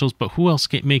comedy specials, but who else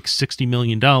makes $60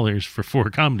 million for 4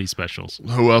 comedy specials?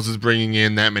 Who else is bringing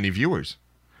in that many viewers?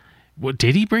 What,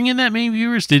 did he bring in that many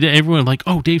viewers? Did everyone like,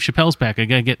 oh, Dave Chappelle's back, I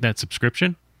gotta get that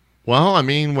subscription? Well, I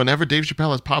mean, whenever Dave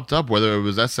Chappelle has popped up, whether it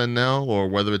was SNL or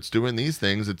whether it's doing these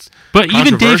things, it's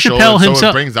even Dave Chappelle himself, so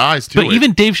it brings eyes to it. But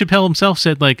even Dave Chappelle himself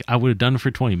said, like, I would have done it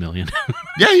for $20 million.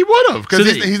 Yeah, he would have, because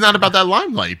he's not about that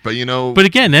limelight. But But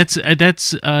again, that's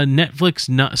Netflix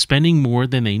not spending more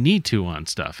than they need to on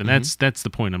stuff, and that's the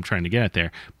point I'm trying to get at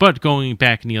there. But going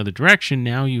back in the other direction,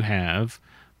 now you have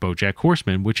BoJack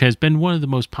Horseman, which has been one of the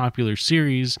most popular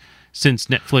series since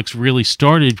Netflix really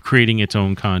started creating its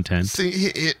own content.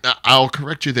 See, I'll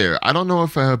correct you there. I don't know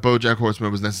if BoJack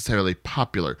Horseman was necessarily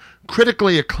popular.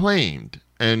 Critically acclaimed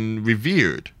and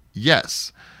revered,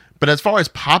 yes. But as far as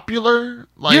popular,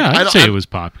 like, yeah, I'd say it was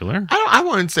popular. I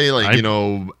wouldn't say like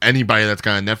anybody that's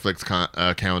got a Netflix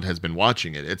account has been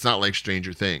watching it. It's not like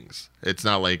Stranger Things. It's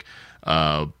not like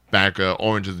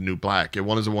Orange is the New Black. It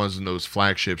was one of those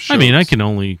flagship shows. I mean, I can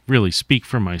only really speak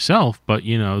for myself, but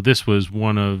this was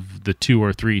one of the 2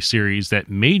 or 3 series that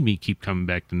made me keep coming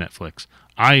back to Netflix.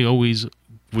 I always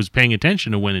was paying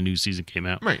attention to when a new season came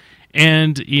out, right?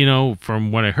 And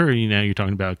from what I heard, you're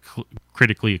talking about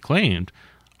critically acclaimed.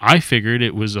 I figured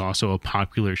it was also a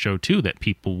popular show too that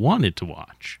people wanted to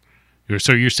watch.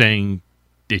 So you're saying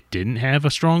it didn't have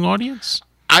a strong audience?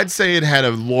 I'd say it had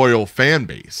a loyal fan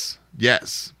base.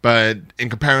 Yes, but in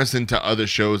comparison to other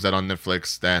shows that on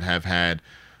Netflix that have had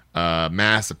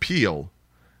mass appeal,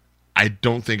 I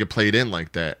don't think it played in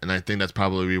like that, and I think that's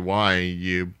probably why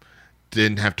you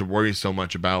didn't have to worry so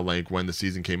much about like when the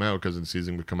season came out, because the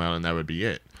season would come out and that would be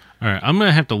it. All right, I'm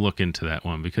gonna have to look into that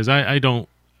one because I don't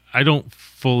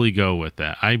fully go with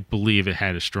that. I believe it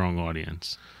had a strong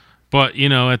audience, but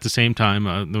at the same time,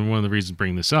 one of the reasons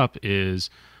bringing this up is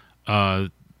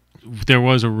there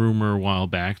was a rumor a while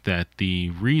back that the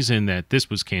reason that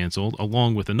this was canceled,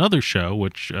 along with another show,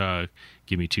 which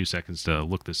give me 2 seconds to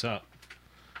look this up.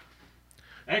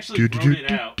 I actually wrote it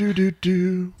out.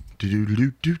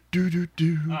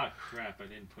 Ah, crap! I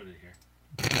didn't put it here.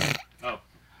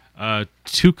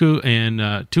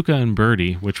 Tuca and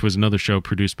Birdie, which was another show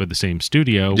produced by the same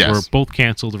studio, were both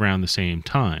canceled around the same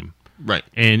time. Right.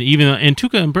 And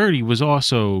Tuca and Birdie was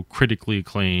also critically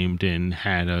acclaimed and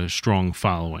had a strong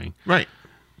following. Right.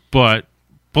 But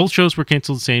both shows were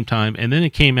canceled at the same time, and then it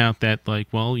came out that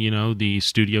the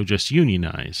studio just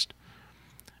unionized.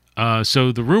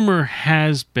 So the rumor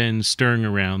has been stirring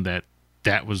around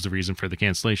that was the reason for the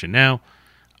cancellation. Now,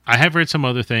 I have read some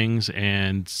other things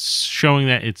and showing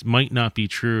that it might not be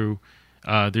true.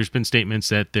 There's been statements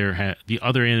that the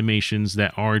other animations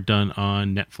that are done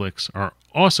on Netflix are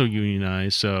also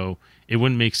unionized, so it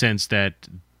wouldn't make sense that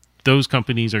those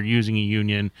companies are using a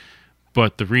union,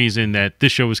 but the reason that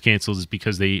this show was canceled is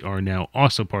because they are now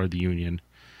also part of the union.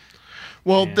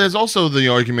 Well, Yeah. there's also the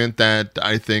argument that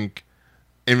I think,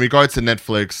 in regards to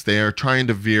Netflix, they are trying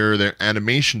to veer their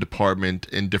animation department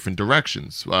in different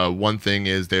directions. One thing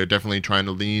is they're definitely trying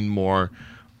to lean more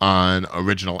on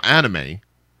original anime.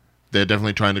 They're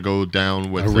definitely trying to go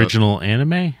down with Original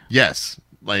anime? yes,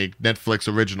 like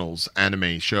Netflix originals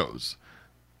anime shows.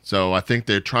 So I think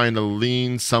they're trying to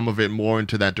lean some of it more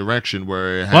into that direction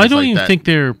where it has Well, I don't like even that. think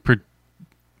they're.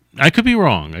 I could be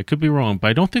wrong. But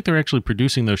I don't think they're actually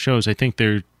producing those shows. I think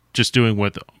they're just doing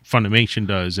what Funimation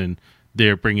does, and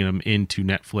they're bringing them into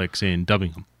Netflix and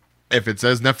dubbing them. If it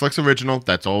says Netflix original,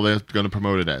 that's all they're going to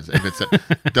promote it as. If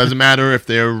it doesn't matter if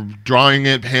they're drawing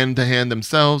it hand to hand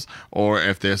themselves or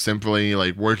if they're simply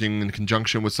like working in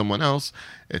conjunction with someone else,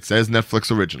 it says Netflix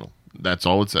original. That's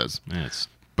all it says. That's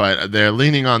But they're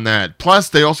leaning on that. Plus,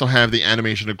 they also have the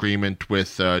animation agreement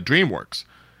with DreamWorks,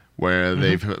 where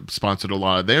they've sponsored a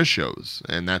lot of their shows,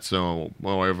 and that's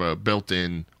more of a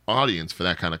built-in audience for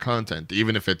that kind of content,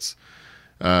 even if it's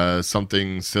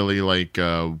something silly like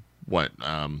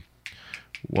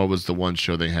what was the one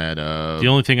show they had? the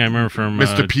only thing I remember from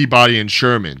Mr. Peabody and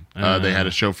Sherman. They had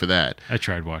a show for that. I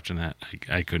tried watching that.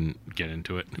 I couldn't get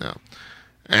into it. No.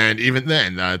 And even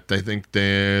then, I think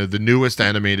the newest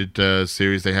animated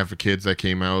series they have for kids that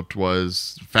came out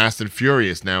was Fast and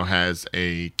Furious. Now has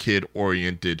a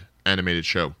kid-oriented animated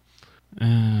show.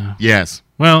 Yes.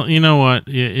 Well, you know what?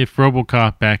 If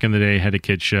RoboCop back in the day had a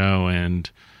kid show and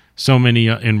so many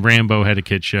and Rambo had a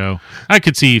kid show, I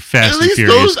could see Fast At and least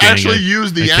Furious those getting actually a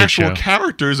use the kid actual show.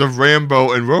 characters of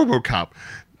Rambo and RoboCop.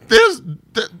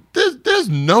 There's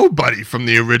nobody from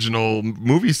the original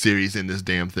movie series in this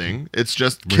damn thing. It's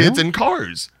just kids Really? and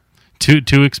cars.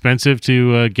 Too expensive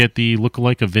to get the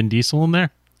lookalike of Vin Diesel in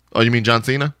there. Oh, you mean John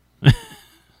Cena?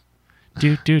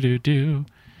 Do.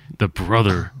 The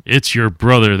brother. It's your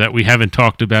brother that we haven't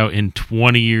talked about in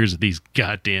 20 years of these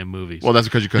goddamn movies. Well, that's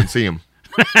because you couldn't see him.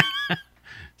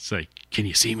 It's like, can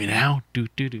you see me now? Do.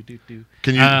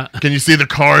 Can you see the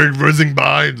car whizzing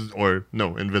by? Or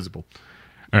no, invisible.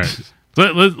 All right.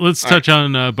 Let's touch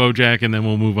on BoJack, and then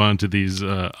we'll move on to these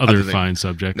other thing. fine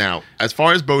subjects. Now, as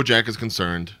far as BoJack is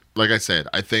concerned, like I said,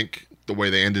 I think the way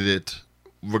they ended it,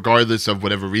 regardless of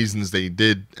whatever reasons they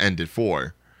did end it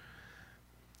for,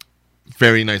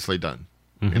 very nicely done.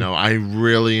 You know, I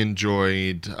really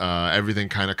enjoyed everything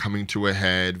kind of coming to a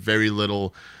head. Very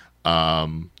little,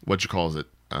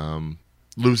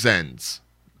 loose ends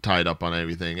tied up on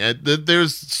everything.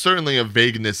 There's certainly a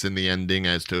vagueness in the ending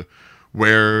as to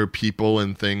where people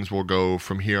and things will go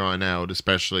from here on out,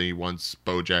 especially once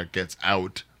BoJack gets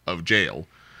out of jail.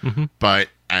 But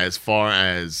as far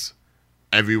as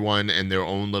everyone in their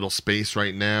own little space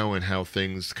right now and how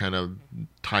things kind of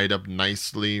tied up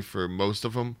nicely for most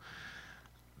of them,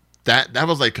 that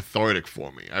was like cathartic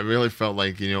for me. I really felt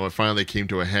like, it finally came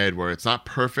to a head where it's not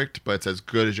perfect, but it's as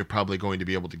good as you're probably going to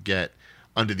be able to get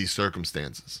under these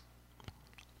circumstances.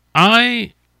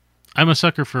 I'm a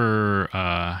sucker for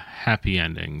happy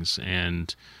endings,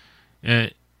 and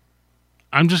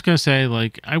I'm just gonna say,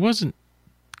 like, I wasn't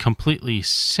completely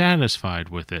satisfied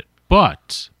with it,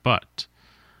 but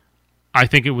I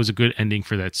think it was a good ending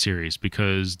for that series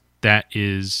because that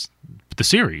is the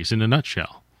series in a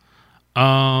nutshell.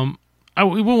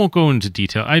 We won't go into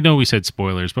detail. I know we said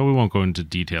spoilers, but we won't go into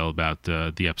detail about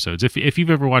the episodes. If you've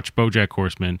ever watched BoJack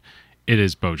Horseman, it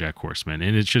is BoJack Horseman,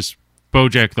 and it's just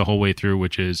BoJack the whole way through,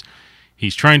 which is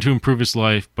he's trying to improve his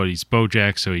life, but he's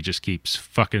BoJack, so he just keeps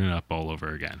fucking it up all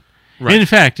over again. Right. And in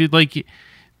fact,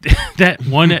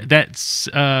 that's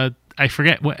I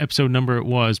forget what episode number it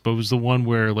was, but it was the one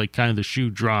where like kind of the shoe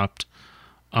dropped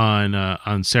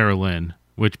on Sarah Lynn,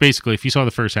 which basically, if you saw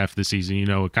the first half of the season,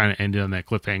 it kind of ended on that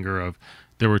cliffhanger of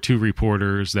there were two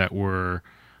reporters that were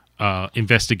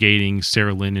investigating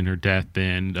Sarah Lynn and her death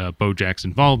and BoJack's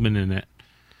involvement in it.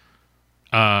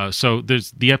 So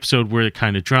there's the episode where it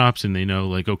kind of drops and they know,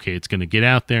 like, okay, it's going to get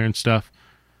out there and stuff.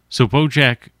 So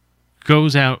BoJack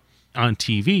goes out on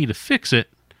TV to fix it.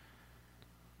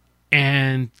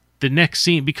 And the next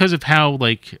scene, because of how,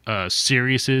 like,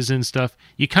 serious it is and stuff,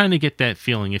 you kind of get that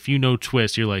feeling. If you know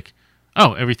twist, you're like,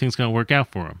 oh, everything's going to work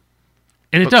out for him.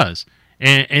 And it does.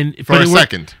 And For a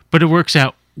second. But it works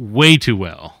out way too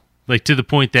well. Like, to the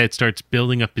point that it starts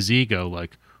building up his ego,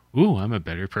 like, ooh, I'm a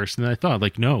better person than I thought.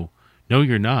 Like, no,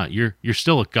 you're not. You're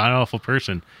still a god-awful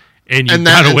person. And you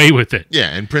got away with it.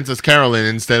 Yeah, and Princess Carolyn,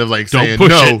 instead of like Don't saying, push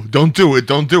no, it. don't do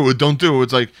it,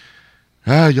 it's like,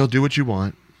 you'll do what you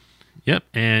want. Yep,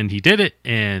 and he did it,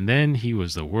 and then he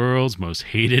was the world's most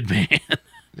hated man.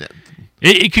 Yeah.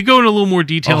 It could go into a little more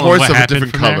detail A on horse what of a happened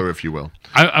different from color, there. if you will.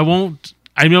 I won't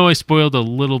I know I spoiled a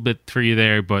little bit for you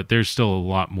there, but there's still a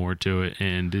lot more to it,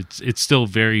 and it's still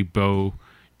very Bo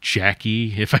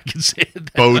Jackie, if I can say it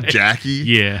that Bo way. Jackie?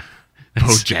 Yeah.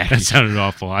 Bo Jackie. That sounded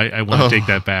awful. I want to take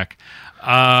that back.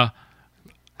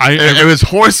 It was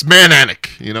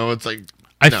Horsemanic. You know, it's like...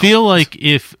 I feel like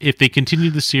if they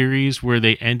continued the series where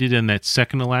they ended in that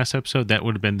second to last episode, that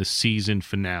would have been the season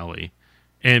finale.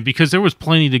 And because there was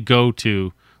plenty to go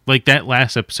to, like that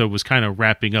last episode was kind of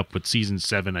wrapping up what season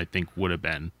 7, I think, would have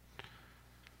been.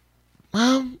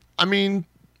 Well, I mean...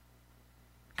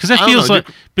 Because that feels like...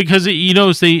 Because,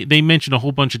 they mentioned a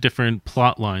whole bunch of different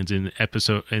plot lines in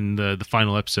the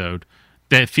final episode.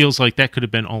 That feels like that could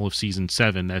have been all of season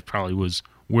 7. That probably was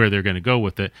where they're going to go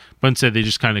with it. But instead, they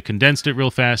just kind of condensed it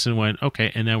real fast and went,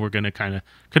 okay, and then we're going to kind of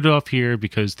cut it off here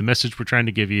because the message we're trying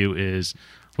to give you is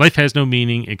life has no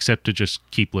meaning except to just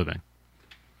keep living.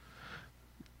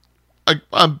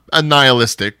 A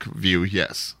nihilistic view,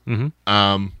 yes.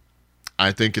 Mm-hmm.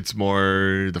 I think it's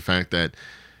more the fact that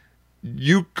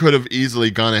you could have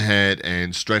easily gone ahead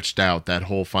and stretched out that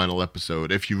whole final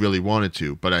episode if you really wanted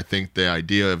to. But I think the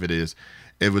idea of it is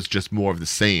it was just more of the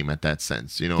same at that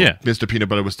sense. You know, yeah. Mr. Peanut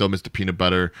Butter was still Mr. Peanut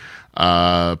Butter.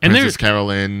 Princess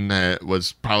Carolyn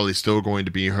was probably still going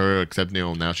to be her, except,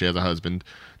 now she has a husband.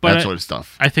 That sort of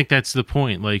stuff. I think that's the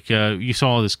point. Like, you saw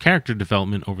all this character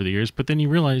development over the years, but then you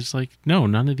realize, like, no,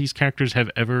 none of these characters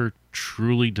have ever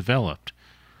truly developed.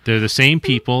 They're the same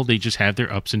people. They just have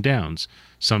their ups and downs.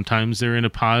 Sometimes they're in a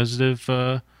positive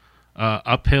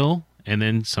uphill, and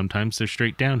then sometimes they're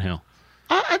straight downhill.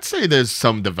 I'd say there's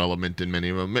some development in many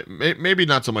of them. Maybe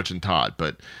not so much in Todd,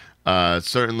 but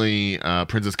certainly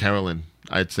Princess Carolyn,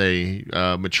 I'd say,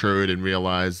 matured and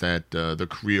realized that the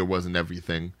career wasn't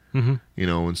everything. Mm-hmm.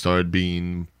 And started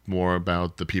being more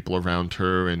about the people around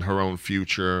her and her own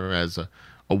future as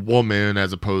a woman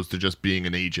as opposed to just being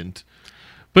an agent.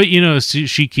 But,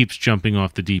 she keeps jumping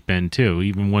off the deep end, too.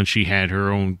 Even when she had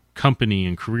her own company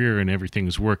and career and everything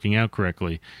was working out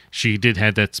correctly, she did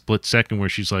have that split second where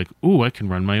she's like, ooh, I can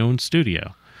run my own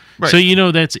studio. Right.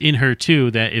 So, that's in her,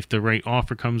 too, that if the right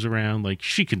offer comes around, like,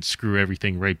 she can screw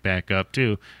everything right back up,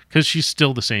 too, because she's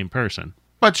still the same person.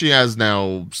 But she has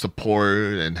now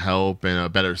support and help and a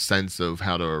better sense of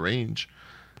how to arrange.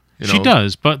 She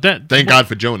does, but thank God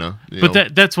for Jonah.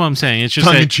 But that's what I'm saying. It's just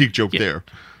tongue-in-cheek joke there.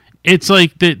 It's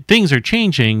like things are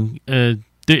changing.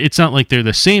 It's not like they're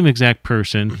the same exact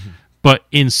person, mm-hmm. but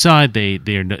inside they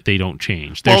don't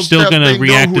change. They're still going to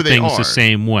react to things the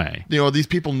same way. These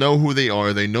people know who they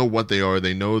are. They know what they are.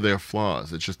 They know their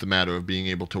flaws. It's just a matter of being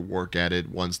able to work at it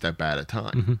one step at a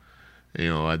time.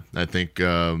 Mm-hmm. I think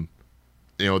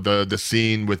the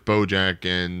scene with BoJack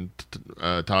and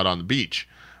Todd on the beach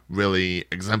really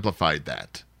exemplified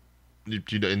that.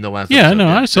 In the last episode. No,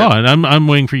 I saw it. I'm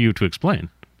waiting for you to explain.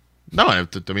 No, I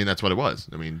mean that's what it was.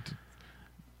 I mean,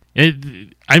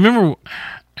 I remember.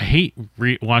 I hate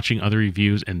watching other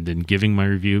reviews and then giving my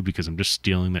review because I'm just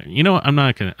stealing that. I'm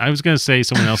not gonna. I was gonna say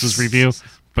someone else's review,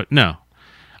 but no.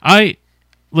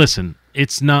 Listen.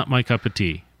 It's not my cup of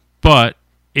tea. But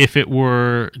if it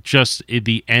were just at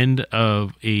the end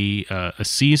of a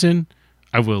season,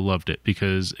 I would have loved it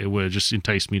because it would have just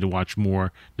enticed me to watch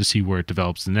more to see where it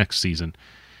develops the next season.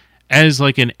 As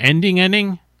like an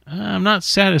ending. I'm not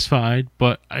satisfied,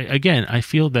 but I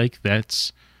feel like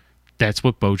that's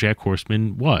what BoJack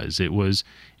Horseman was. It was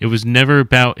never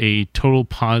about a total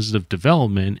positive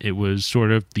development. It was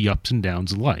sort of the ups and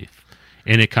downs of life,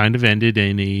 and it kind of ended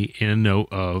in a note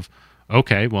of,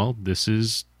 okay, well, this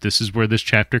is where this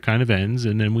chapter kind of ends,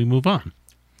 and then we move on.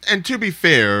 And to be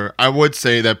fair, I would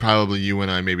say that probably you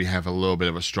and I maybe have a little bit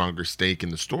of a stronger stake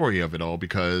in the story of it all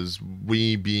because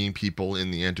we, being people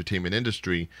in the entertainment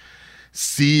industry,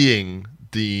 seeing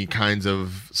the kinds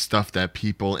of stuff that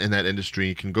people in that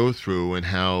industry can go through and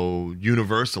how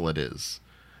universal it is,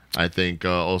 I think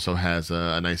also has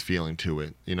a nice feeling to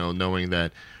it. Knowing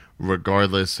that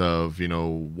regardless of,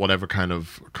 whatever kind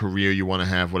of career you want to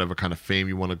have, whatever kind of fame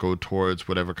you want to go towards,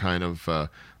 whatever kind of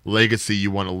legacy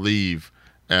you want to leave,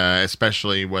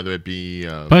 especially whether it be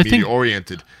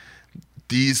media-oriented,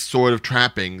 these sort of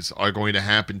trappings are going to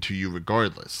happen to you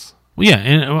regardless. Well, yeah,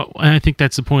 and I think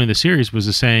that's the point of the series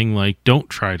was saying, like, don't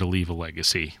try to leave a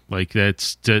legacy. Like,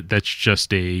 that's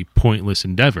just a pointless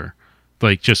endeavor.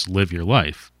 Like, just live your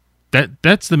life.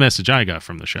 That's the message I got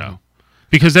from the show.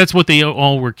 Because that's what they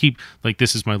all were like,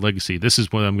 this is my legacy. This is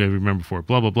what I'm going to remember for,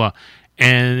 blah, blah, blah.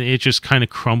 And it just kind of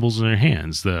crumbles in their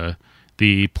hands, the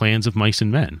plans of mice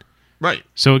and men. Right.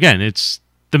 So, again, it's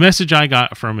the message I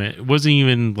got from it wasn't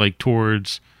even, like,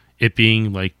 towards it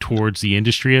being, like, towards the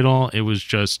industry at all. It was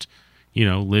just live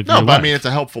No, your but life. I mean, it's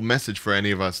a helpful message for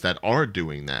any of us that are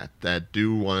doing that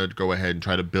do want to go ahead and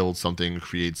try to build something,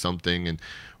 create something, and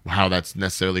how that's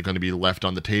necessarily going to be left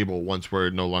on the table once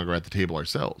we're no longer at the table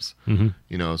ourselves.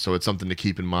 Mm-hmm. So it's something to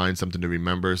keep in mind, something to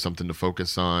remember, something to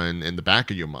focus on in the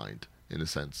back of your mind, in a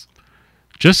sense.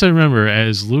 Just remember,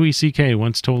 as Louis C.K.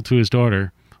 once told to his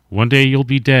daughter, one day you'll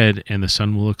be dead and the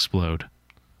sun will explode.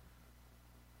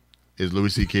 Is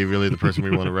Louis C.K. really the person we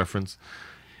want to reference?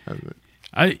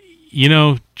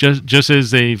 Just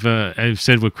as I've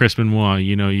said with Chris Benoit,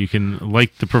 you can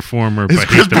like the performer Is but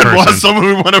Chris hate the Benoit person. someone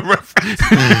we want to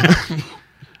reference?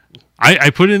 I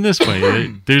put it in this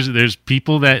way: there's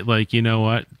people that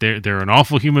they're an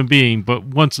awful human being, but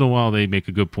once in a while they make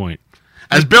a good point.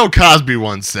 As Bill Cosby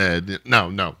once said,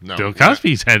 no. Bill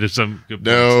Cosby's had some good points.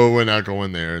 No, we're not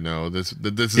going there. No, this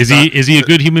Is he a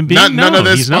good human being? None of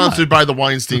this he's sponsored not. by the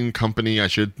Weinstein Company, I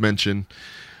should mention.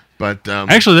 But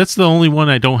Actually, that's the only one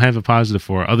I don't have a positive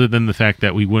for, other than the fact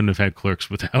that we wouldn't have had Clerks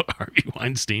without Harvey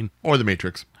Weinstein. or The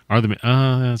Matrix.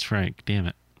 That's right. Damn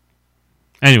it.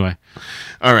 Anyway,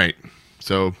 All right.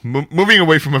 So moving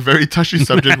away from a very touchy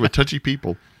subject with touchy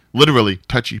people, literally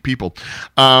touchy people.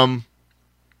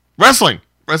 Wrestling.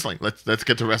 Let's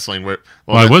get to wrestling.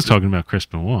 I was talking about Chris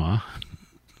Benoit.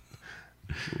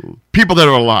 People that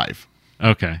are alive.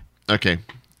 Okay. Okay.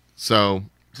 So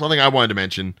something I wanted to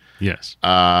mention. Yes.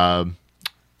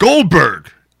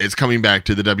 Goldberg is coming back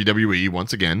to the WWE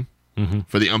once again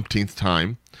for the umpteenth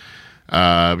time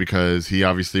because he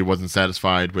obviously wasn't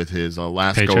satisfied with his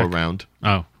last Paycheck? go around.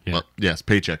 Oh, yeah. Well, yes,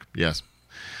 paycheck. Yes.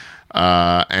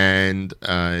 And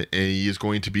he is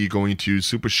going to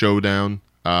Super Showdown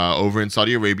over in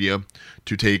Saudi Arabia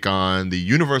to take on the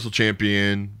Universal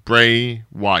Champion Bray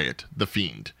Wyatt, the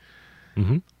Fiend.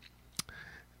 Mm-hmm.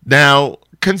 Now,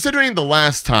 considering the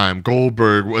last time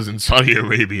Goldberg was in Saudi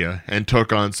Arabia and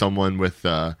took on someone with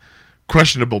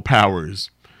questionable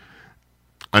powers,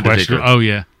 Undertaker, Oh,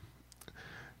 yeah.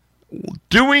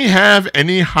 do we have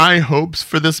any high hopes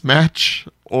for this match?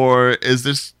 Or is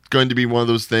this going to be one of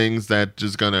those things that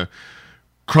just going to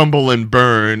crumble and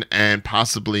burn and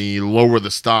possibly lower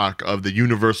the stock of the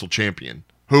Universal Champion,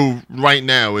 who right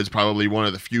now is probably one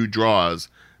of the few draws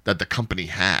that the company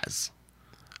has?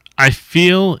 I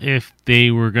feel if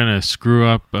they were going to screw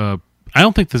up... I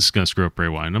don't think this is going to screw up Bray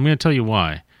Wyatt. I'm going to tell you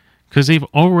why. Because they've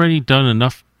already done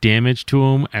enough damage to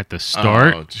him at the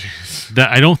start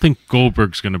that I don't think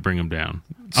Goldberg's going to bring him down.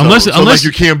 Unless like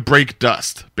you can't break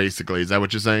dust, basically. Is that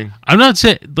what you're saying? I'm not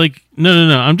saying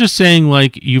no. I'm just saying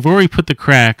you've already put the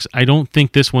cracks. I don't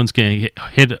think this one's going to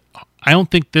hit. I don't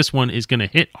think this one is going to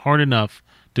hit hard enough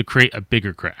to create a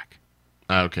bigger crack.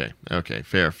 Okay.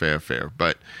 Fair.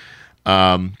 But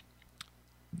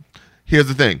here's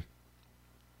the thing.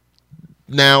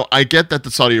 Now, I get that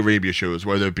the Saudi Arabia shows,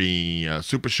 whether it be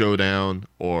Super Showdown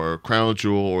or Crown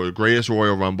Jewel or Greatest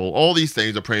Royal Rumble, all these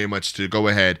things are pretty much to go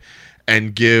ahead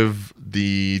and give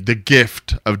the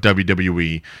gift of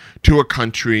WWE to a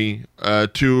country,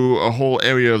 to a whole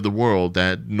area of the world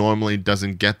that normally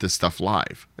doesn't get this stuff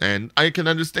live. And I can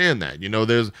understand that.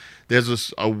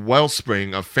 There's a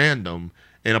wellspring of fandom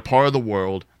in a part of the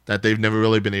world that they've never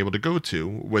really been able to go to,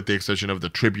 with the exception of the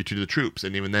tribute to the troops.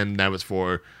 And even then, that was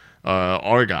for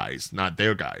our guys, not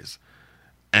their guys.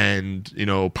 And,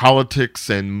 politics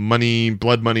and money,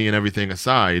 blood money and everything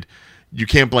aside, you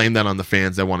can't blame that on the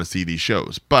fans that want to see these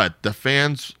shows. But the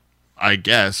fans, I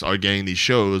guess, are getting these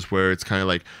shows where it's kind of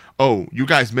like, oh, you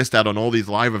guys missed out on all these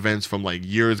live events from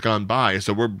years gone by,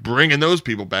 so we're bringing those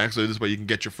people back so this way you can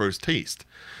get your first taste.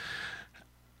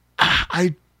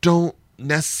 I don't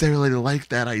necessarily like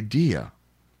that idea.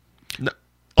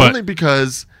 Only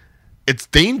because it's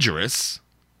dangerous,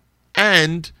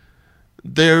 and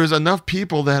there's enough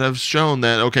people that have shown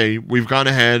that, okay, we've gone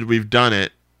ahead, we've done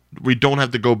it. We don't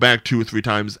have to go back 2 or 3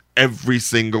 times every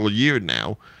single year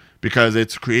now, because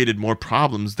it's created more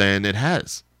problems than it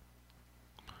has.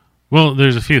 Well,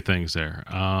 there's a few things there.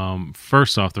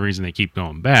 First off, the reason they keep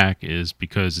going back is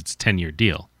because it's a 10-year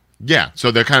deal. Yeah, so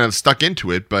they're kind of stuck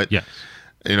into it, but, yes.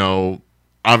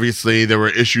 Obviously there were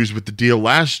issues with the deal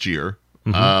last year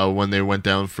when they went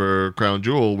down for Crown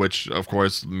Jewel, which, of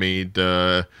course, made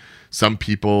some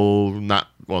people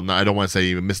I don't want to say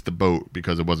even missed the boat,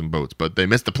 because it wasn't boats, but they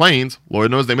missed the planes. Lord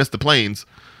knows they missed the planes.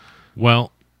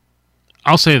 Well,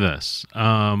 I'll say this.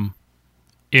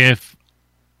 If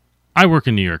I work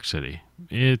in New York City,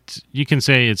 you can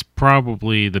say it's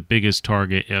probably the biggest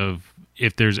target of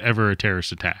if there's ever a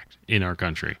terrorist attack in our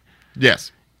country.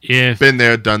 Yes. Been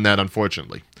there, done that,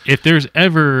 unfortunately. If there's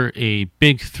ever a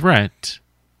big threat,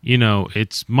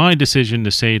 it's my decision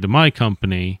to say to my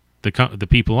company, the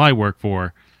people I work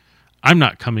for, I'm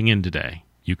not coming in today.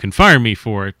 You can fire me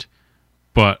for it,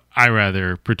 but I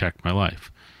rather protect my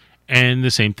life. And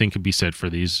the same thing can be said for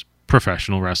these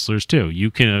professional wrestlers too.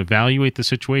 You can evaluate the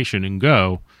situation and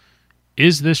go,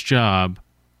 is this job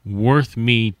worth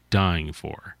me dying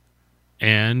for?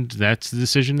 And that's the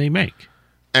decision they make.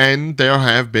 And there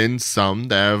have been some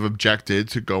that have objected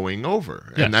to going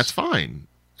over, Yes. and that's fine.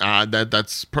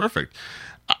 That's perfect.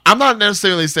 I'm not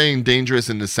necessarily saying dangerous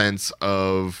in the sense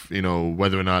of,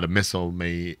 whether or not a missile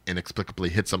may inexplicably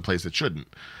hit someplace it shouldn't.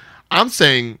 I'm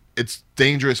saying it's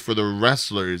dangerous for the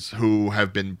wrestlers who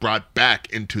have been brought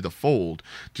back into the fold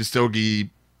to still be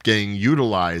getting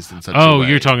utilized in such a way. Oh,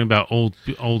 you're talking about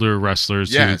older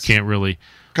wrestlers Yes. who can't really...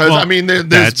 Because,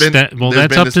 that's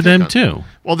up to them, too.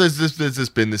 Well, there's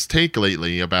been this take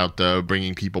lately about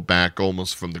bringing people back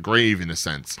almost from the grave, in a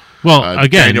sense. Well,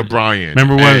 again, Daniel Bryan.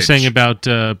 remember what I was Edge. saying about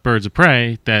Birds of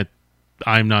Prey, that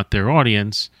I'm not their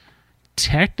audience.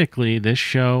 Technically, this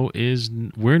show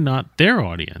we're not their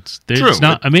audience. It's True,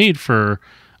 not made for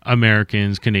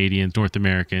Americans, Canadians, North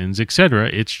Americans, etc.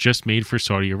 It's just made for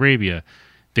Saudi Arabia.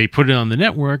 They put it on the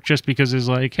network just because it's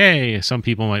like, hey, some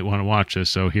people might want to watch this,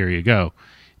 so here you go.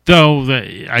 Though,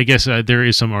 I guess there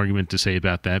is some argument to say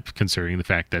about that, considering the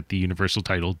fact that the Universal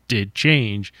title did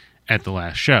change at the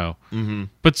last show. Mm-hmm.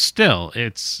 But still,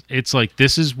 it's like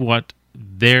this is what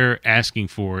they're asking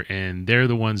for, and they're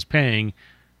the ones paying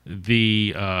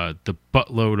the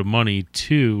buttload of money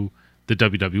to the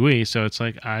WWE. So it's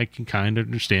like I can kind of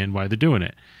understand why they're doing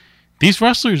it. These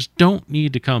wrestlers don't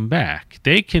need to come back.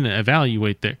 They can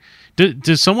evaluate their...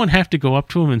 Does someone have to go up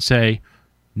to them and say,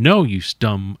 no, you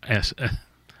dumb ass...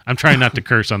 I'm trying not to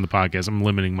curse on the podcast. I'm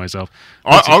limiting myself.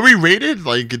 Are we rated?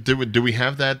 Like, do we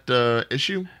have that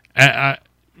issue?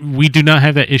 We do not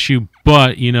have that issue,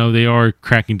 but, they are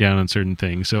cracking down on certain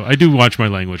things. So I do watch my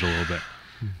language a little bit.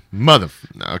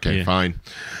 Okay, Yeah. fine.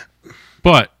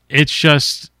 But it's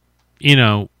just,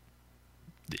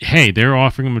 hey, they're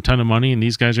offering them a ton of money and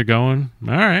these guys are going,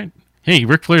 all right. Hey,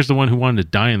 Ric Flair's the one who wanted to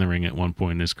die in the ring at one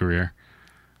point in his career.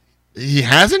 He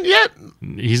hasn't yet?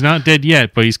 He's not dead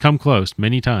yet, but he's come close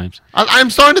many times. I'm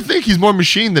starting to think he's more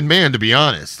machine than man, to be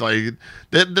honest. Like,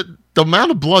 the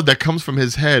amount of blood that comes from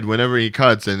his head whenever he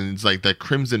cuts, and it's like that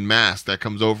crimson mask that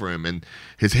comes over him, and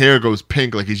his hair goes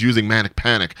pink like he's using Manic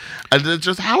Panic. It's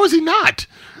just, how is he not?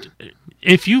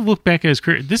 If you look back at his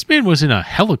career, this man was in a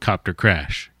helicopter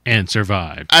crash and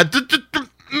survived.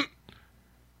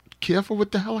 Careful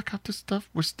with the helicopter stuff.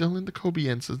 We're still in the Kobe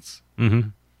instance. Mm-hmm.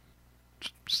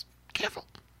 Just careful.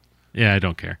 Yeah, I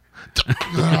don't care.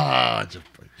 Ah,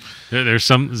 There's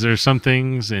some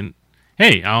things, and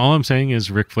hey, all I'm saying is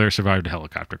Ric Flair survived a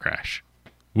helicopter crash.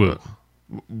 Woo.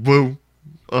 Woo.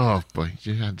 Oh, boy.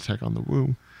 You had to tack on the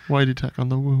woo. Why did you tack on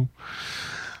the woo?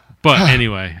 But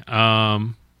anyway,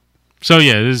 so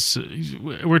yeah,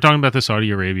 we're talking about the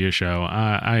Saudi Arabia show.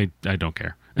 I don't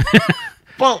care.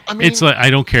 Well, I mean, It's like I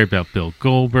don't care about Bill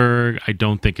Goldberg. I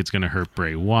don't think it's going to hurt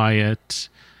Bray Wyatt.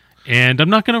 And I'm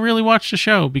not going to really watch the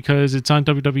show because it's on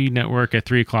WWE Network at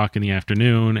 3 o'clock in the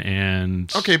afternoon.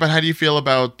 And okay, but how do you feel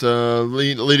about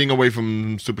leading away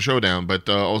from Super Showdown, but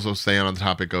also staying on the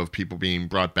topic of people being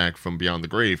brought back from beyond the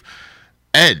grave?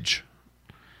 Edge.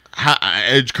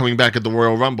 Edge coming back at the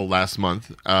Royal Rumble last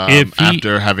month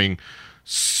after having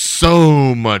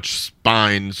so much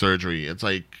spine surgery. It's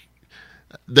like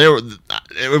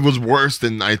it was worse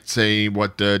than, I'd say,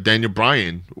 what Daniel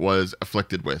Bryan was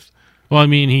afflicted with. well, I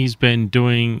mean, he's been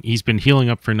healing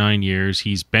up for 9 years.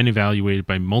 He's been evaluated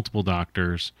by multiple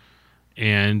doctors,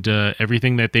 and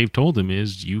everything that they've told him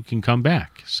is you can come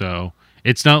back. So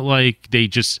it's not like they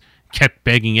just kept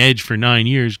begging Edge for 9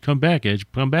 years, come back, Edge,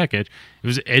 come back, Edge. It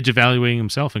was Edge evaluating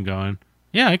himself and going,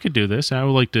 yeah, I could do this. I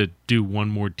would like to do one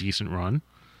more decent run.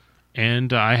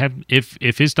 And I have,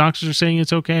 if his doctors are saying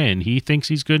it's okay and he thinks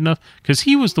he's good enough, because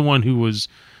he was the one who was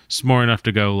smart enough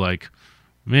to go like,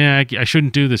 man, I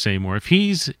shouldn't do this anymore. If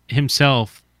he's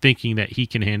himself thinking that he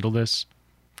can handle this,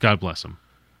 God bless him.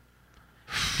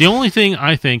 The only thing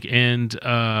I think, and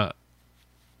I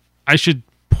should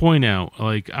point out,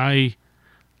 like I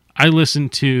listen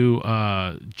to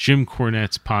Jim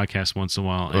Cornette's podcast once in a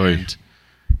while,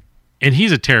 and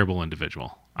he's a terrible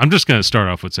individual. I'm just going to start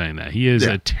off with saying that he is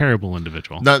a terrible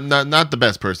individual. Not the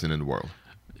best person in the world.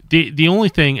 The only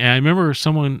thing, and I remember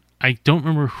someone, I don't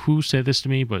remember who said this to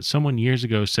me, but someone years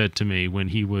ago said to me when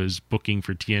he was booking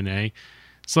for TNA,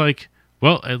 it's like,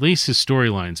 well, at least his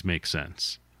storylines make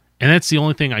sense. And that's the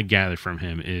only thing I gather from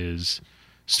him is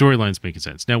storylines making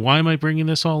sense. Now, why am I bringing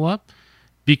this all up?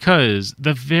 Because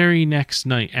the very next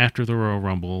night after the Royal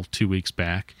Rumble 2 weeks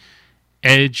back,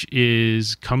 Edge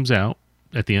comes out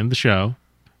at the end of the show,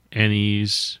 and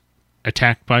he's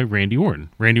attacked by Randy Orton.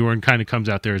 Randy Orton kind of comes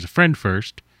out there as a friend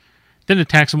first, then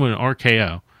attacks him with an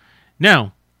RKO.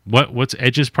 Now, what's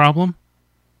Edge's problem?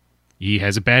 He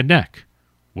has a bad neck.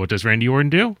 What does Randy Orton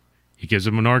do? He gives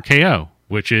him an RKO,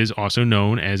 which is also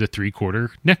known as a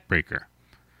 3/4 neck breaker.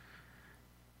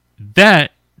 To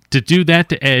do that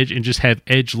to Edge and just have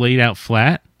Edge laid out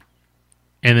flat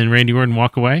and then Randy Orton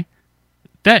walk away,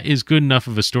 that is good enough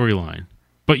of a storyline.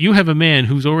 But you have a man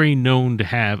who's already known to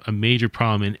have a major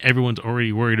problem and everyone's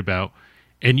already worried about,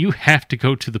 and you have to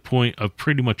go to the point of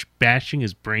pretty much bashing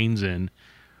his brains in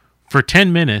for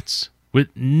 10 minutes with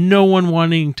no one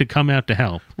wanting to come out to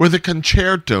help. With a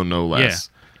concerto, no less.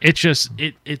 Yeah.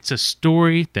 It's a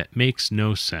story that makes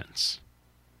no sense.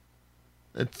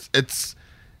 It's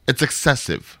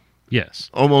excessive. Yes.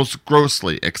 Almost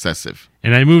grossly excessive.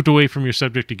 And I moved away from your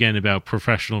subject again about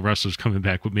professional wrestlers coming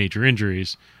back with major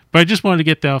injuries. But I just wanted to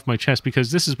get that off my chest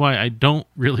because this is why I don't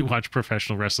really watch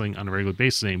professional wrestling on a regular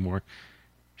basis anymore.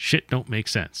 Shit don't make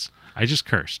sense. I just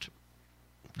cursed.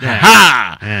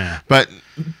 Ha! Yeah. But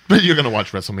you're gonna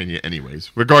watch WrestleMania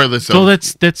anyways, regardless of. So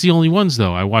that's the only ones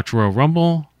though. I watch Royal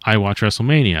Rumble. I watch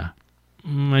WrestleMania.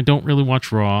 I don't really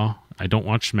watch Raw. I don't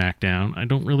watch SmackDown. I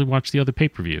don't really watch the other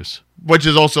pay-per-views. Which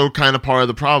is also kind of part of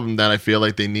the problem that I feel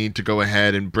like they need to go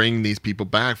ahead and bring these people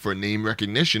back for name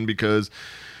recognition because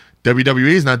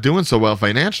WWE is not doing so well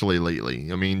financially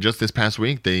lately. I mean, just this past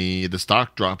week, the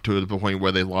stock dropped to the point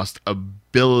where they lost $1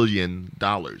 billion.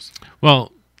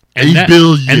 Well, $1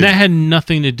 billion. And that had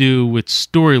nothing to do with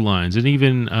storylines. And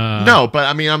even... no, but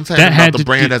I mean, I'm saying about the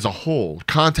brand as a whole,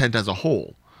 content as a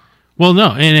whole. Well,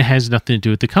 no, and it has nothing to do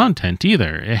with the content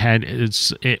either.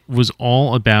 It was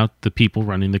all about the people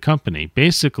running the company.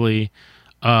 Basically,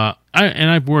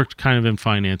 I've worked kind of in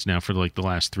finance now for like the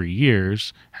last 3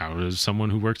 years. How does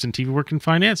someone who works in TV work in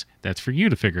finance? That's for you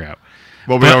to figure out.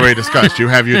 Well, we already discussed. You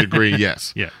have your degree,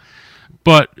 yes. Yeah.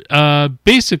 But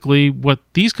basically, what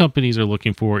these companies are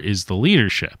looking for is the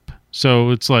leadership. So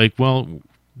it's like, well,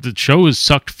 the show is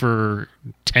sucked for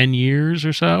 10 years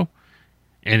or so.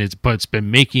 And it's been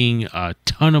making a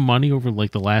ton of money over like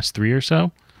the last 3 or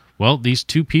so. Well, these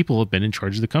two people have been in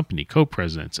charge of the company,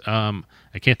 co-presidents. I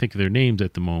can't think of their names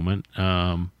at the moment.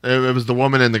 It was the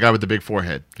woman and the guy with the big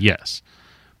forehead. Yes.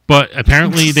 But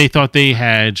apparently they thought they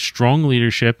had strong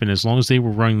leadership, and as long as they were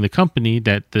running the company,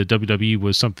 that the WWE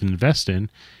was something to invest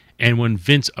in. And when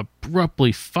Vince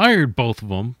abruptly fired both of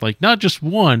them, like not just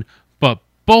one, but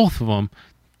both of them,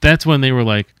 that's when they were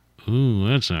like, ooh,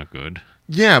 that's not good.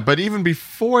 Yeah, but even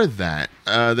before that,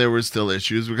 there were still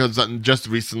issues because just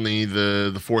recently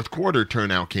the fourth quarter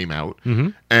turnout came out,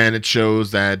 and it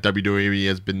shows that WWE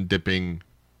has been dipping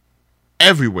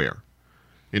everywhere.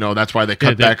 You know, that's why they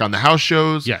cut back on the house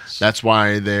shows. Yes. That's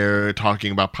why they're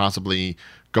talking about possibly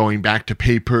going back to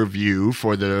pay-per-view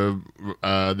for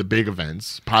the big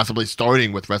events, possibly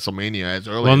starting with WrestleMania as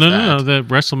early as that. No. The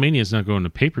WrestleMania is not going to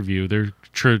pay-per-view. They're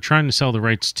trying to sell the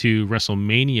rights to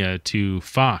WrestleMania to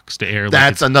Fox to air.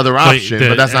 That's another option,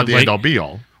 but that's not the end-all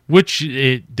be-all. Which,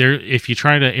 if you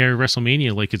try to air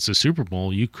WrestleMania like it's the Super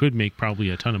Bowl, you could make probably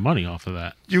a ton of money off of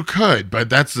that. You could, but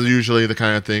that's usually the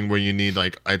kind of thing where you need,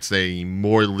 like, I'd say,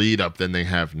 more lead-up than they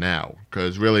have now.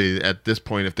 Because really, at this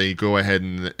point, if they go ahead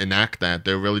and enact that,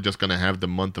 they're really just going to have the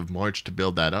month of March to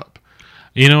build that up.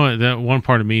 You know what? That one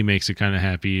part of me makes it kind of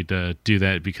happy to do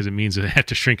that because it means that they have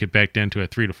to shrink it back down to a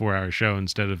 3 to 4 hour show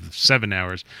instead of 7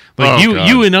 hours. Like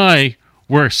you and I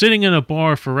were sitting in a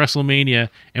bar for WrestleMania,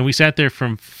 and we sat there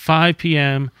from 5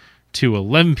 p.m. to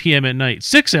 11 p.m. at night,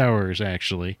 6 hours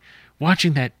actually,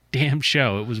 watching that damn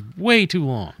show. It was way too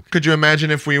long. Could you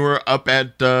imagine if we were up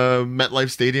at MetLife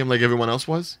Stadium like everyone else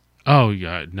was? Oh,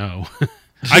 yeah, no.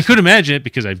 I could imagine it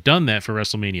because I've done that for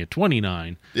WrestleMania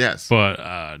 29. Yes.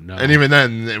 But no. And even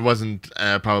then, it wasn't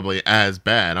probably as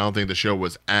bad. I don't think the show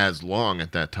was as long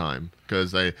at that time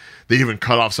because they even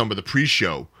cut off some of the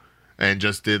pre-show and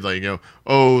just did like,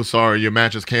 oh, sorry, your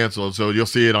match is canceled, so you'll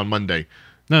see it on Monday.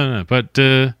 No. But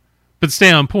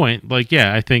stay on point. Like,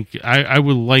 yeah, I think I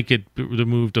would like it to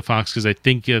move to Fox because I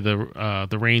think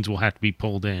the reins will have to be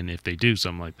pulled in if they do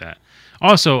something like that.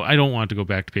 Also, I don't want to go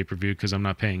back to pay-per-view because I'm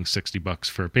not paying $60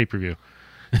 for a pay-per-view.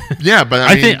 Yeah, but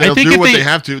I mean, they'll do what they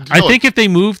have to. I think if they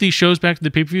move these shows back to the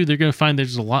pay-per-view, they're going to find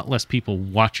there's a lot less people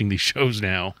watching these shows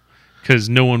now because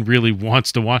no one really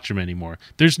wants to watch them anymore.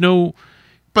 There's no...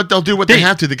 But they'll do what they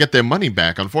have to get their money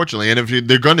back, unfortunately. And if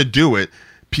they're going to do it,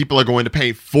 people are going to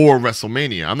pay for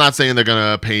WrestleMania. I'm not saying they're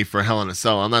going to pay for Hell in a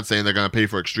Cell. I'm not saying they're going to pay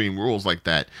for Extreme Rules like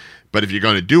that. But if you're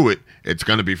going to do it, it's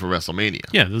going to be for WrestleMania.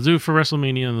 Yeah, they'll do it for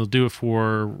WrestleMania and they'll do it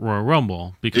for Royal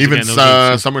Rumble. Because even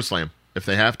SummerSlam, if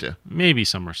they have to. Maybe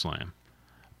SummerSlam.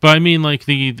 But I mean, like,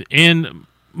 and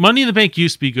Money in the Bank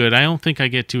used to be good. I don't think I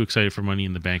get too excited for Money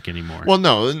in the Bank anymore. Well,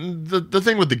 no, the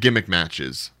thing with the gimmick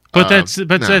matches. But that's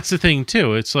the thing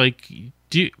too. It's like,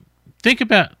 do you think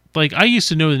about, like, I used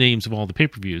to know the names of all the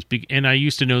pay-per-views, and I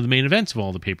used to know the main events of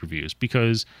all the pay-per-views,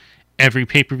 because every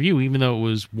pay-per-view, even though it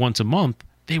was once a month,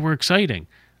 they were exciting.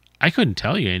 I couldn't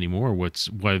tell you anymore what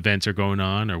events are going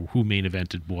on or who main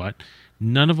evented what.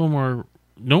 None of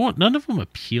them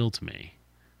appeal to me.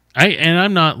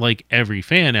 I'm not like every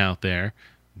fan out there.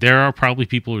 There are probably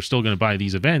people who are still going to buy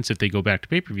these events if they go back to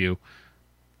pay-per-view.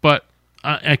 But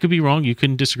I could be wrong. You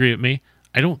can disagree with me.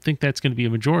 I don't think that's going to be a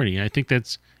majority. I think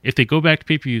that's, if they go back to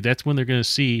pay-per-view, that's when they're going to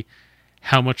see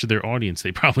how much of their audience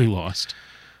they probably lost.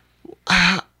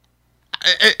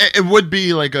 It would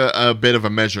be like a bit of a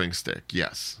measuring stick,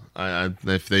 yes,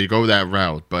 if they go that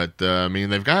route. But, I mean,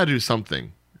 they've got to do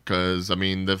something. Because, I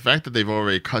mean, the fact that they've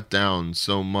already cut down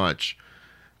so much,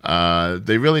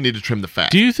 they really need to trim the fat.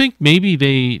 Do you think maybe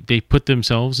they put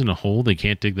themselves in a hole they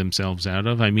can't dig themselves out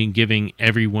of? I mean, giving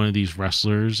every one of these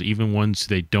wrestlers, even ones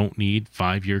they don't need,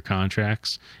 5-year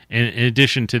contracts. And in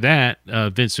addition to that,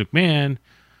 Vince McMahon,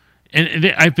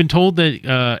 and I've been told that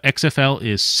XFL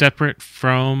is separate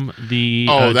from the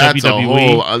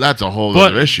WWE. That's a whole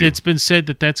other issue. It's been said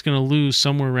that that's going to lose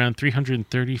somewhere around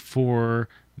 $334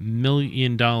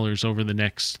 million over the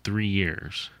next 3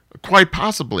 years. Quite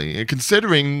possibly. And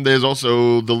considering there's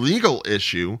also the legal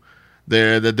issue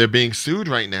there that they're being sued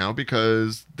right now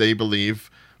because they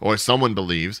believe, or someone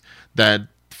believes, that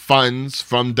funds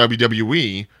from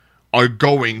WWE are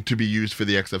going to be used for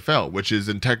the XFL, which is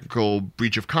in technical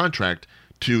breach of contract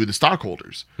to the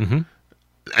stockholders. Mm-hmm.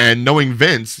 And knowing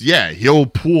Vince, he'll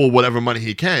pool whatever money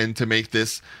he can to make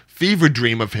this fever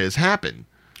dream of his happen.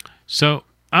 So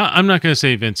I'm not going to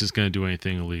say Vince is going to do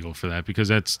anything illegal for that, because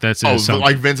that's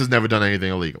like Vince has never done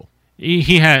anything illegal.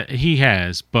 He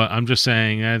has, but I'm just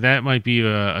saying that might be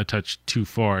a touch too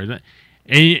far.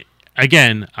 And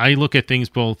again, I look at things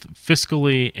both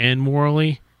fiscally and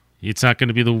morally. It's not going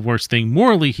to be the worst thing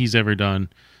morally he's ever done,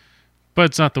 but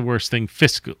it's not the worst thing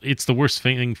fiscal. It's the worst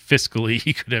thing fiscally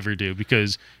he could ever do,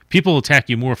 because people attack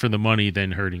you more for the money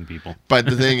than hurting people. But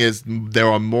the thing is, there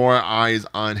are more eyes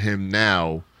on him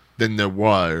now than there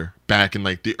were back in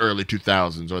like the early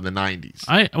 2000s or the 90s.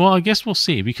 I guess we'll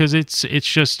see, because it's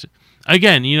just,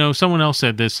 again, someone else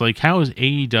said this, like, how is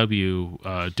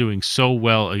AEW doing so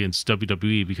well against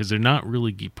WWE? Because they're not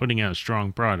really putting out a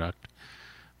strong product.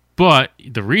 But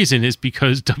the reason is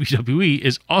because WWE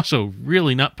is also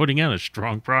really not putting out a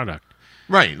strong product.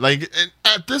 Right. Like,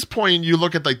 at this point, you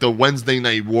look at like the Wednesday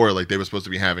Night War like they were supposed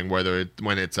to be having, when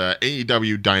it's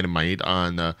AEW Dynamite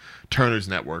on Turner's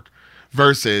network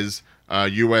versus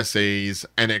USA's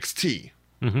NXT,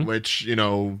 mm-hmm. which,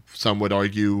 some would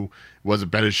argue was a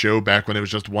better show back when it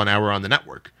was just 1 hour on the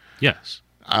network. Yes.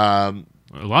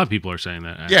 A lot of people are saying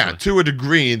that, actually. Yeah, to a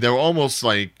degree. They're almost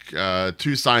like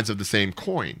two sides of the same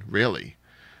coin, really.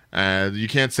 You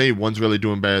can't say one's really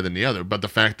doing better than the other, but the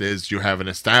fact is you have an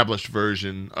established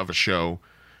version of a show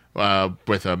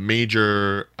with a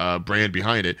major brand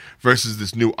behind it versus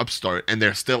this new upstart, and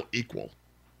they're still equal.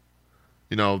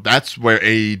 That's where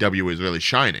AEW is really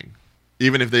shining.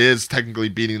 Even if it is technically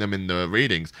beating them in the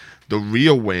ratings, the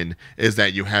real win is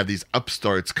that you have these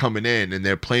upstarts coming in and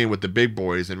they're playing with the big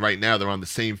boys, and right now they're on the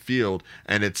same field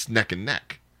and it's neck and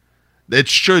neck. It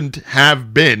shouldn't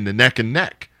have been neck and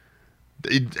neck.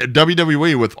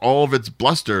 WWE, with all of its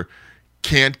bluster,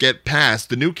 can't get past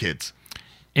the new kids.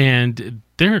 And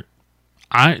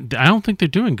I don't think they're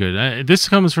doing good. This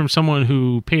comes from someone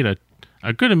who paid a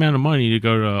good amount of money to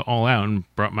go to All Out and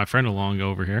brought my friend along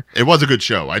over here. It was a good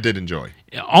show. I did enjoy.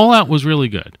 All Out was really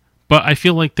good, but I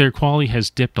feel like their quality has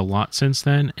dipped a lot since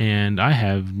then, and I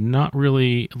have not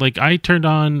really... Like, I turned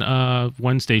on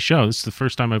Wednesday's show. This is the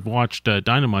first time I've watched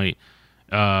Dynamite,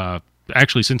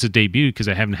 actually since it debuted, because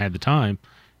I haven't had the time,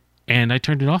 and I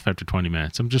turned it off after 20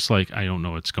 minutes. I'm just like, I don't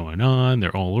know what's going on.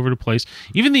 They're all over the place.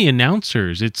 Even the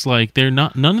announcers, it's like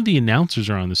none of the announcers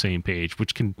are on the same page,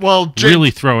 which can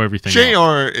really throw everything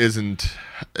off. JR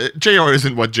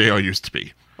isn't what JR used to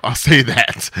be. I'll say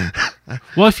that.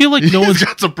 Well, I feel like no one's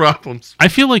got some problems. I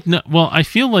feel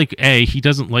like A, he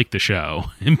doesn't like the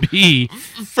show, and B,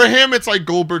 for him it's like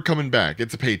Goldberg coming back.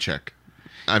 It's a paycheck.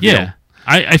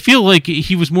 I feel like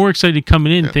he was more excited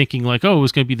coming in, thinking like, oh, it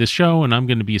was going to be this show, and I'm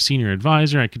going to be a senior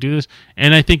advisor. I could do this,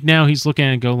 and I think now he's looking at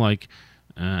it and go like,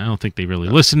 I don't think they really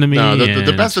listen to me. No,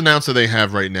 the best announcer they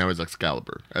have right now is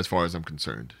Excalibur, as far as I'm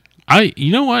concerned.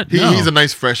 You know what? He's a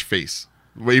nice fresh face,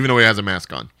 even though he has a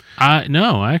mask on.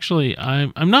 No, actually,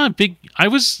 I'm not a big. I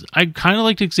kind of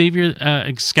liked Excalibur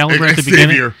at the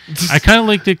beginning. I kind of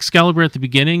liked Excalibur at the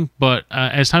beginning, but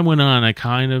as time went on, I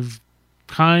kind of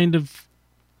kind of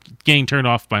getting turned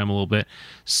off by him a little bit.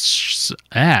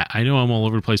 I know I'm all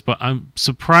over the place, but I'm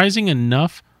surprising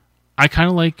enough. I kind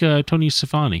of like Tony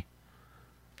Stefani.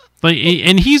 Like,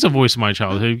 and he's a voice of my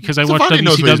childhood because I watched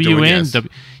WCW and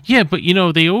yeah, but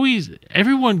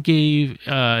everyone gave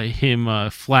him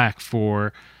flack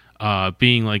for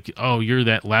being like, oh, you're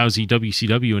that lousy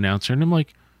WCW announcer, and I'm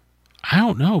like, I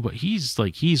don't know, but he's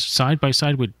side by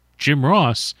side with Jim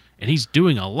Ross, and he's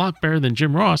doing a lot better than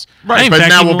Jim Ross. Right, but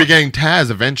now we'll be getting Taz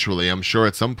eventually, I'm sure,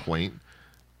 at some point.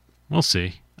 We'll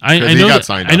see. I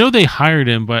know they hired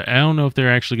him, but I don't know if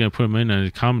they're actually going to put him in as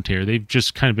a commentator. They've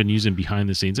just kind of been using behind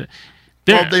the scenes.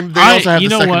 They also have the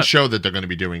second show that they're going to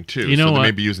be doing too, so they may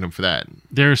be using him for that.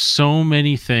 There's so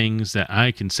many things that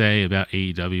I can say about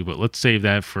AEW, but let's save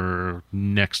that for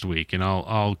next week, and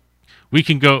we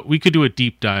could do a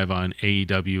deep dive on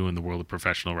AEW and the world of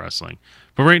professional wrestling.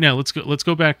 But right now, let's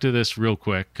go back to this real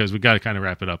quick because we got to kind of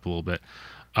wrap it up a little bit.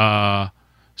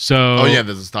 There's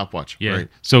a stopwatch. Yeah. Right.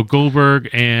 So Goldberg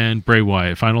and Bray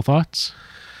Wyatt. Final thoughts?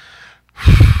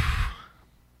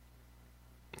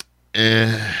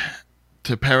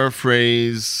 To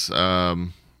paraphrase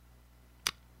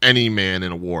any man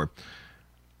in a war,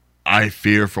 I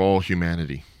fear for all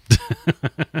humanity.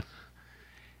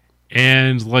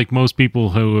 And like most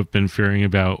people who have been fearing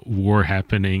about war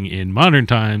happening in modern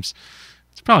times,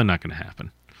 it's probably not going to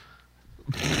happen.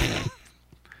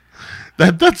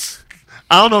 That's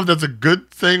I don't know if that's a good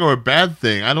thing or a bad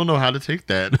thing. I don't know how to take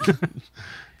that.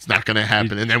 It's not going to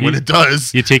happen. And then when it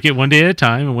does... You take it one day at a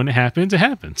time, and when it happens, it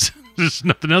happens. There's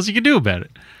nothing else you can do about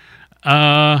it.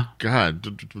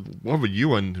 God, what were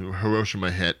you on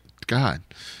Hiroshima hit? God.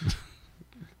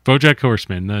 BoJack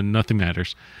Horseman, nothing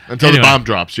matters. Until the bomb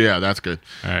drops. Yeah, that's good.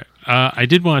 All right. I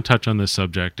did want to touch on this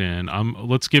subject, and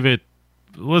let's give it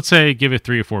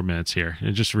 3 or 4 minutes here,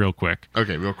 just real quick.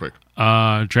 Okay, real quick.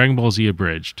 Dragon Ball Z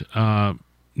Abridged.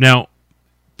 Now,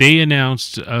 they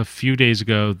announced a few days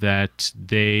ago that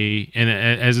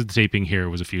as of the taping here, it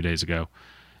was a few days ago,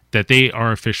 that they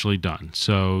are officially done.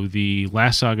 So the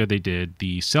last saga they did,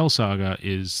 the Cell Saga,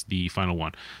 is the final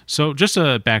one. So just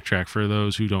a backtrack for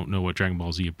those who don't know what Dragon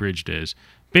Ball Z Abridged is.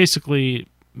 Basically,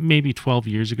 maybe 12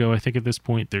 years ago, I think at this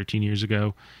point, 13 years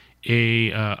ago,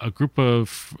 a group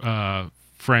of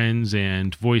friends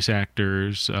and voice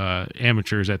actors,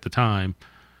 amateurs at the time,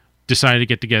 decided to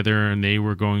get together and they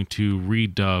were going to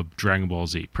redub Dragon Ball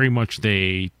Z. Pretty much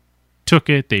they took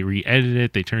it, they re-edited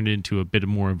it, they turned it into a bit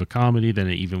more of a comedy than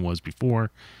it even was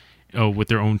before, with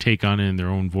their own take on it and their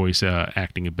own voice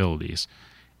acting abilities.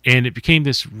 And it became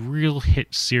this real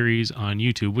hit series on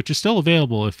YouTube, which is still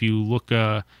available if you look,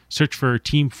 search for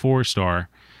Team 4-Star.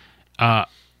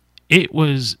 It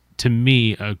was, to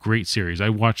me, a great series. I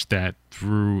watched that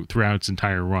throughout its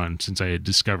entire run since I had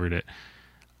discovered it.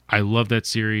 I love that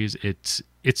series. It's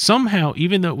somehow,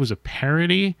 even though it was a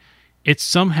parody, it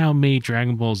somehow made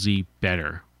Dragon Ball Z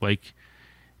better. Like,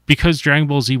 because Dragon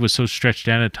Ball Z was so stretched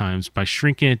out at times, by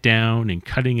shrinking it down and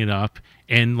cutting it up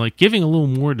and like giving a little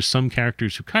more to some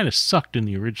characters who kind of sucked in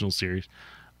the original series,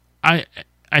 I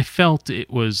felt it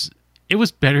was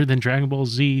better than Dragon Ball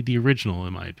Z, the original,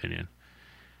 in my opinion.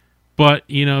 But,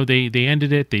 they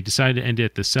ended it. They decided to end it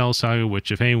at the Cell Saga,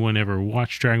 which if anyone ever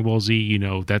watched Dragon Ball Z,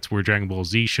 that's where Dragon Ball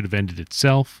Z should have ended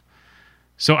itself.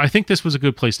 So I think this was a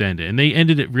good place to end it. And they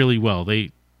ended it really well.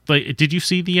 Did you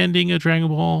see the ending of Dragon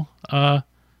Ball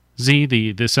Z,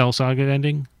 the Cell Saga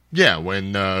ending? Yeah,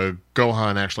 when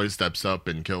Gohan actually steps up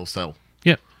and kills Cell.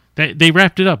 Yeah, they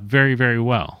wrapped it up very, very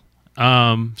well.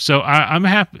 So I'm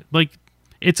happy. Like,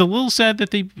 it's a little sad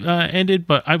that they ended,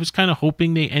 but I was kind of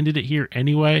hoping they ended it here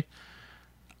anyway.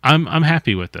 I'm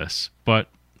happy with this, but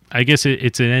I guess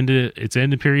it's an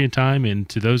end period of time, and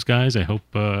to those guys, I hope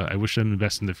I wish them the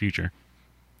best in the future.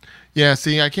 Yeah,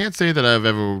 see, I can't say that I've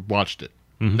ever watched it.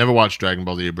 Mm-hmm. Never watched Dragon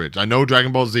Ball Z Abridged. I know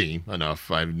Dragon Ball Z enough.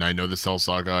 I know the Cell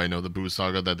Saga. I know the Buu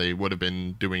Saga that they would have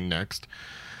been doing next.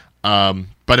 But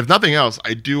if nothing else,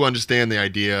 I do understand the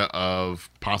idea of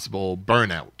possible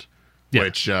burnout,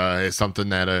 which is something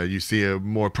that you see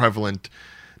more prevalent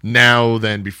now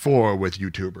than before with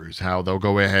YouTubers. How they'll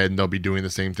go ahead and they'll be doing the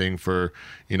same thing for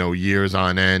years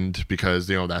on end because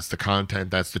that's the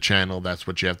content, that's the channel, that's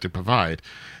what you have to provide,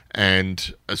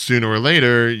 and sooner or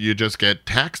later you just get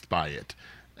taxed by it.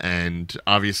 And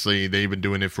obviously, they've been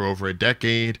doing it for over a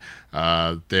decade.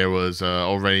 There was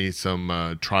already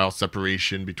some trial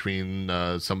separation between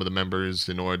some of the members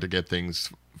in order to get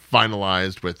things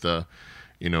finalized with,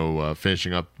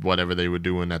 finishing up whatever they were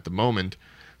doing at the moment.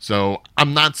 So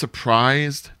I'm not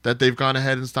surprised that they've gone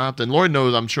ahead and stopped. And Lord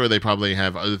knows, I'm sure they probably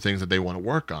have other things that they want to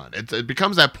work on. It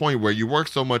becomes that point where you work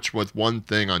so much with one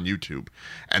thing on YouTube,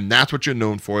 and that's what you're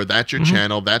known for. That's your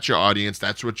channel. That's your audience.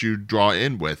 That's what you draw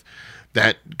in with.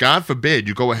 That, God forbid,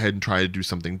 you go ahead and try to do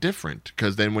something different.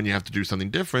 Because then when you have to do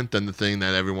something different, then the thing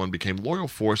that everyone became loyal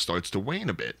for starts to wane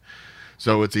a bit.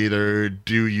 So it's either,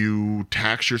 do you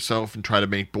tax yourself and try to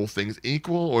make both things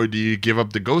equal, or do you give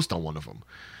up the ghost on one of them?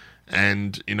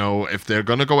 And, if they're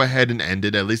going to go ahead and end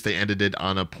it, at least they ended it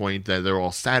on a point that they're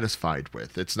all satisfied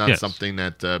with. It's not something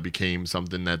that became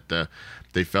something that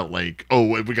they felt like, oh,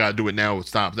 we got to do it now.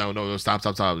 Stop. No,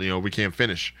 stop. We can't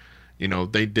finish.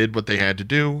 They did what they had to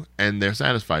do, and they're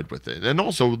satisfied with it. And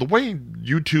also, the way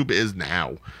YouTube is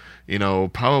now,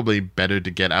 probably better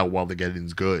to get out while the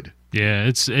getting's good. Yeah,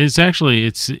 it's actually,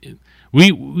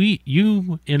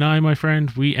 you and I, my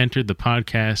friend, we entered the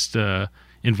podcast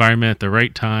environment at the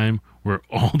right time, where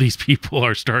all these people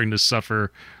are starting to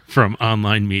suffer from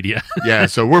online media. Yeah,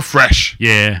 so we're fresh.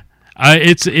 Yeah,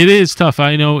 it is tough.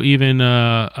 I know even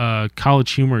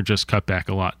College Humor just cut back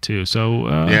a lot too. So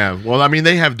yeah, well, I mean,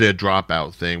 they have their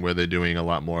dropout thing where they're doing a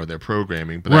lot more of their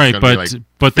programming, but that's right,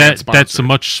 but that's a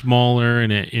much smaller,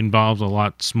 and it involves a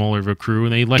lot smaller of a crew,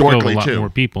 and they let go of a lot more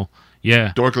people.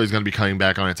 Yeah, Dorkly's going to be cutting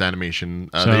back on its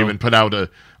animation. They even put out a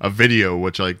video,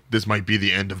 which this might be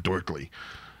the end of Dorkly.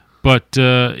 But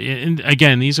and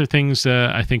again, these are things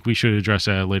I think we should address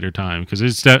at a later time, because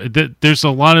there's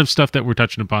a lot of stuff that we're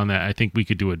touching upon that I think we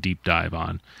could do a deep dive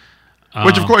on.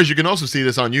 Which, of course, you can also see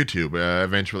this on YouTube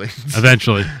eventually.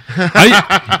 Eventually.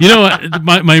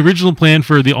 My original plan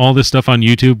for all this stuff on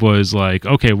YouTube was like,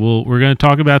 okay, well, we're going to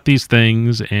talk about these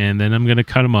things, and then I'm going to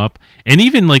cut them up. And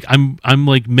even I'm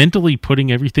mentally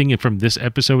putting everything from this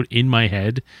episode in my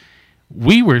head.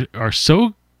 We are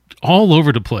so all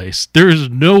over the place. There is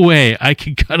no way I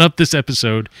can cut up this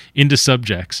episode into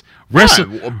subjects. Birds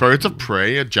of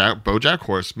Prey, BoJack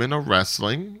Horseman, a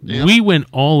wrestling. Yeah. We went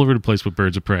all over the place with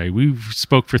Birds of Prey. We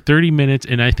spoke for 30 minutes,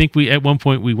 and I think at one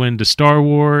point we went to Star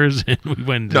Wars, and we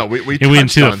went to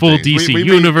the full DC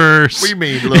universe. We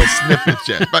made little snippets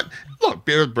yet. But look,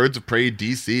 Birds of Prey,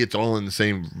 DC, it's all in the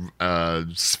same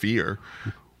sphere.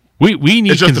 We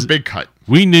need it's just a big cut.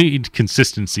 We need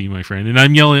consistency, my friend, and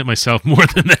I'm yelling at myself more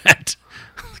than that,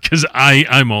 because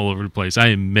I'm all over the place. I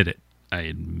admit it.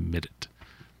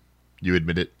 You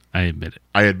admit it? I admit it.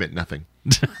 I admit nothing.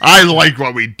 I like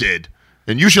what we did,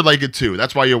 and you should like it too.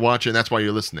 That's why you're watching. That's why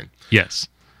you're listening. Yes.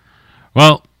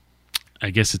 Well, I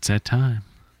guess it's that time.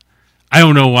 I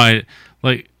don't know why.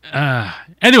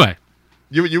 Anyway.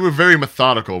 You were very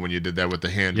methodical when you did that with the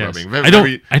hand rubbing.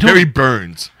 Very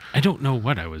Burns. I don't know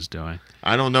what I was doing.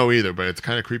 I don't know either, but it's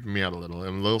kind of creeping me out a little.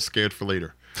 I'm a little scared for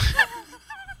later.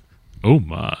 Oh,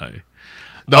 my.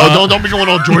 No, don't be going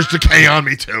all George Takei on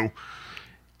me, too.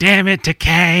 Damn it,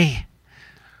 Takei.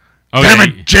 Okay. Damn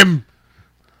it, Jim.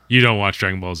 You don't watch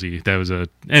Dragon Ball Z. That was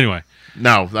Anyway.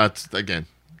 No, that's, again.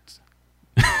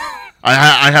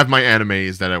 I have my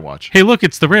animes that I watch. Hey, look,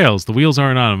 it's the rails. The wheels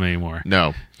aren't on them anymore.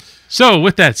 No. So,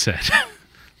 with that said...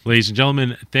 Ladies and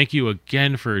gentlemen, thank you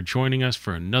again for joining us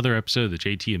for another episode of the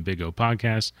JT and Big O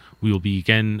podcast. We will be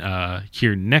again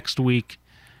here next week.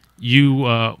 We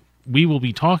will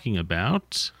be talking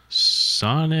about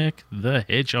Sonic the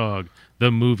Hedgehog, the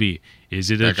movie.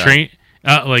 Is it a train?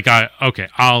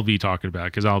 I'll be talking about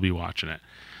it because I'll be watching it.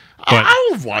 But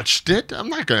I've watched it. I'm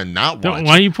not going to not watch it.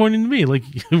 Why are you pointing to me?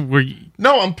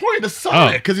 No, I'm pointing to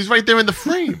Sonic because he's right there in the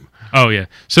frame. Oh, yeah.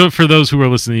 So for those who are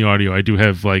listening to the audio, I do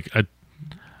have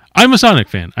I'm a Sonic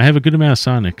fan. I have a good amount of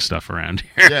Sonic stuff around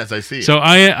here. Yes, I see. So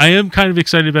I am kind of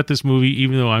excited about this movie,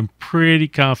 even though I'm pretty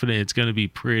confident it's going to be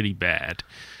pretty bad.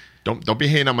 Don't be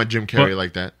hating on my Jim Carrey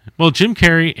like that. Well, Jim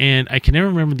Carrey, and I can never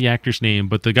remember the actor's name,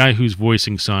 but the guy who's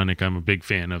voicing Sonic, I'm a big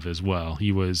fan of as well.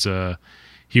 He was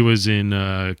in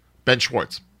Ben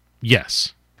Schwartz.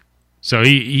 Yes. So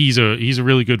he's a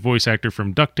really good voice actor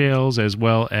from DuckTales, as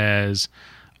well as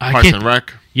Parks and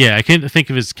Rec. Yeah, I can't think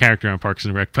of his character on Parks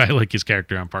and Rec, but I like his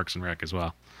character on Parks and Rec as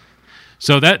well.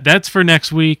 So that's for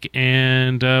next week,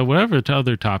 and whatever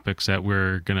other topics that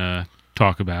we're gonna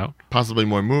talk about. Possibly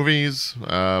more movies.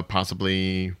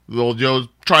 Possibly you'll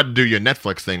try to do your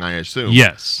Netflix thing, I assume.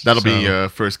 Yes, that'll be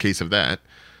first case of that.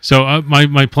 So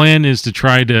my plan is to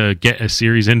try to get a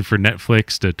series in for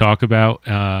Netflix to talk about.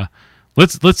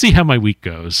 Let's see how my week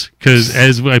goes, because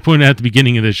as I pointed out at the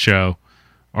beginning of this show.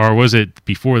 Or was it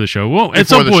before the show? Well, at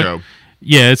some point,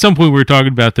 yeah, at some point we were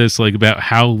talking about this, about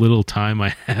how little time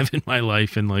I have in my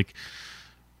life, and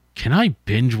can I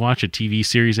binge watch a TV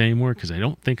series anymore? Because I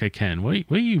don't think I can. What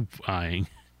are you eyeing?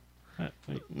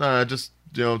 Nah, just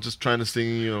just trying to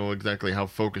see, exactly how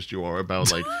focused you are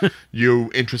about, like, you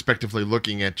introspectively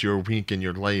looking at your week and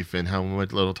your life and how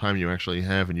much little time you actually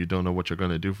have, and you don't know what you're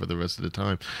going to do for the rest of the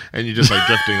time. And you're just, like,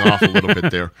 drifting off a little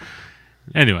bit there.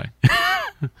 Anyway.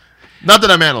 Not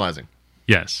that I'm analyzing.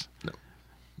 Yes. No.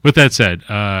 With that said,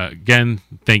 again,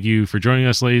 thank you for joining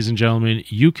us, ladies and gentlemen.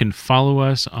 You can follow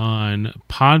us on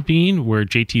Podbean. We're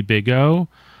JT Big O.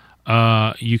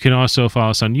 You can also follow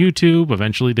us on YouTube.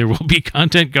 Eventually, there will be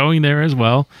content going there as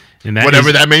well. And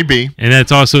Whatever that may be. And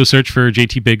that's also search for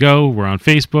JT Big O. We're on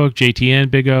Facebook, JTN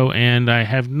Big O. And I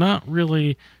have not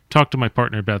really talked to my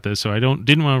partner about this, so I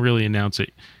didn't want to really announce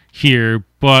it here.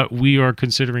 But we are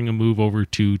considering a move over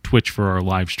to Twitch for our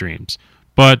live streams.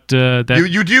 But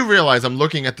you do realize I'm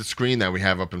looking at the screen that we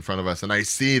have up in front of us, and I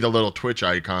see the little Twitch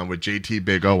icon with JT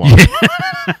Big O on it.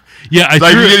 Yeah,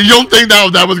 you don't think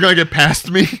that was going to get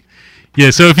past me? Yeah,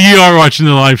 so if you are watching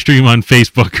the live stream on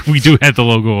Facebook, we do have the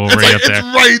logo already up there. It's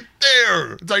right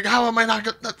there. It's like, how am I not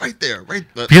right there? Right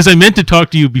there. Because I meant to talk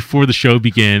to you before the show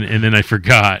began, and then I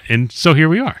forgot, and so here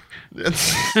we are.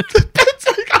 It's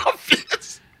like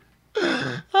obvious.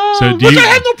 So I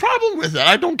have no problem with it.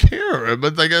 I don't care.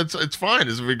 But like it's fine.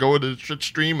 As we go into Twitch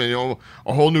stream and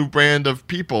a whole new brand of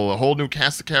people, a whole new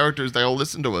cast of characters that all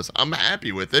listen to us. I'm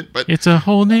happy with it. But it's a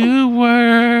whole new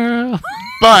world.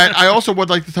 But I also would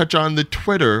like to touch on the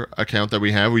Twitter account that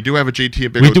we have. We do have a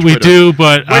JT Big O Twitter. We do,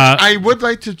 but I would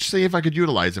like to see if I could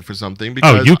utilize it for something.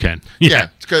 Because, you can. Yeah,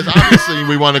 because obviously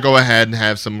we want to go ahead and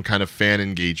have some kind of fan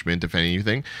engagement, if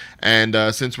anything. And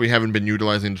since we haven't been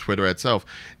utilizing Twitter itself,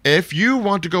 if you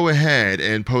want to go ahead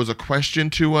and pose a question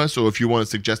to us, or if you want to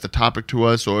suggest a topic to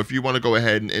us, or if you want to go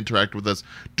ahead and interact with us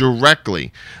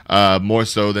directly, more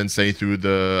so than say through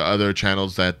the other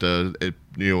channels that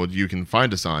you can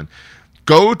find us on,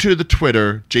 go to the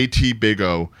Twitter, JT Big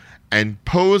O, and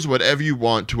pose whatever you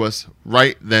want to us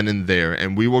right then and there,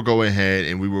 and we will go ahead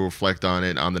and we will reflect on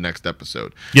it on the next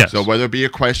episode. Yes. So whether it be a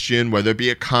question, whether it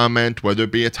be a comment, whether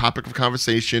it be a topic of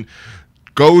conversation,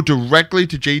 go directly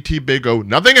to JT Big O.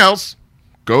 Nothing else.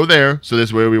 Go there, so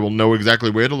this way we will know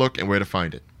exactly where to look and where to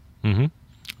find it. Mm-hmm.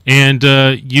 And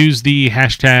use the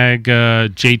hashtag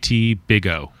JT Big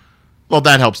O. Well,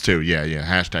 that helps too. Yeah.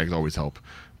 Hashtags always help.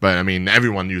 But, I mean,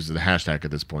 everyone uses the hashtag at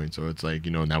this point, so it's like,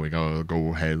 now we go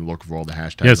ahead and look for all the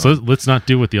hashtags. Yeah, so let's not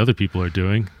do what the other people are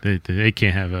doing. They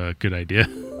can't have a good idea.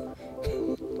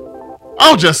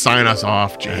 I'll just sign us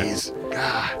off, jeez.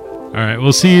 God. All right,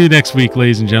 we'll see you next week,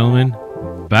 ladies and gentlemen.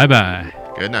 Bye-bye.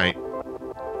 Good night.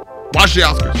 Watch the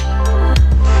Oscars.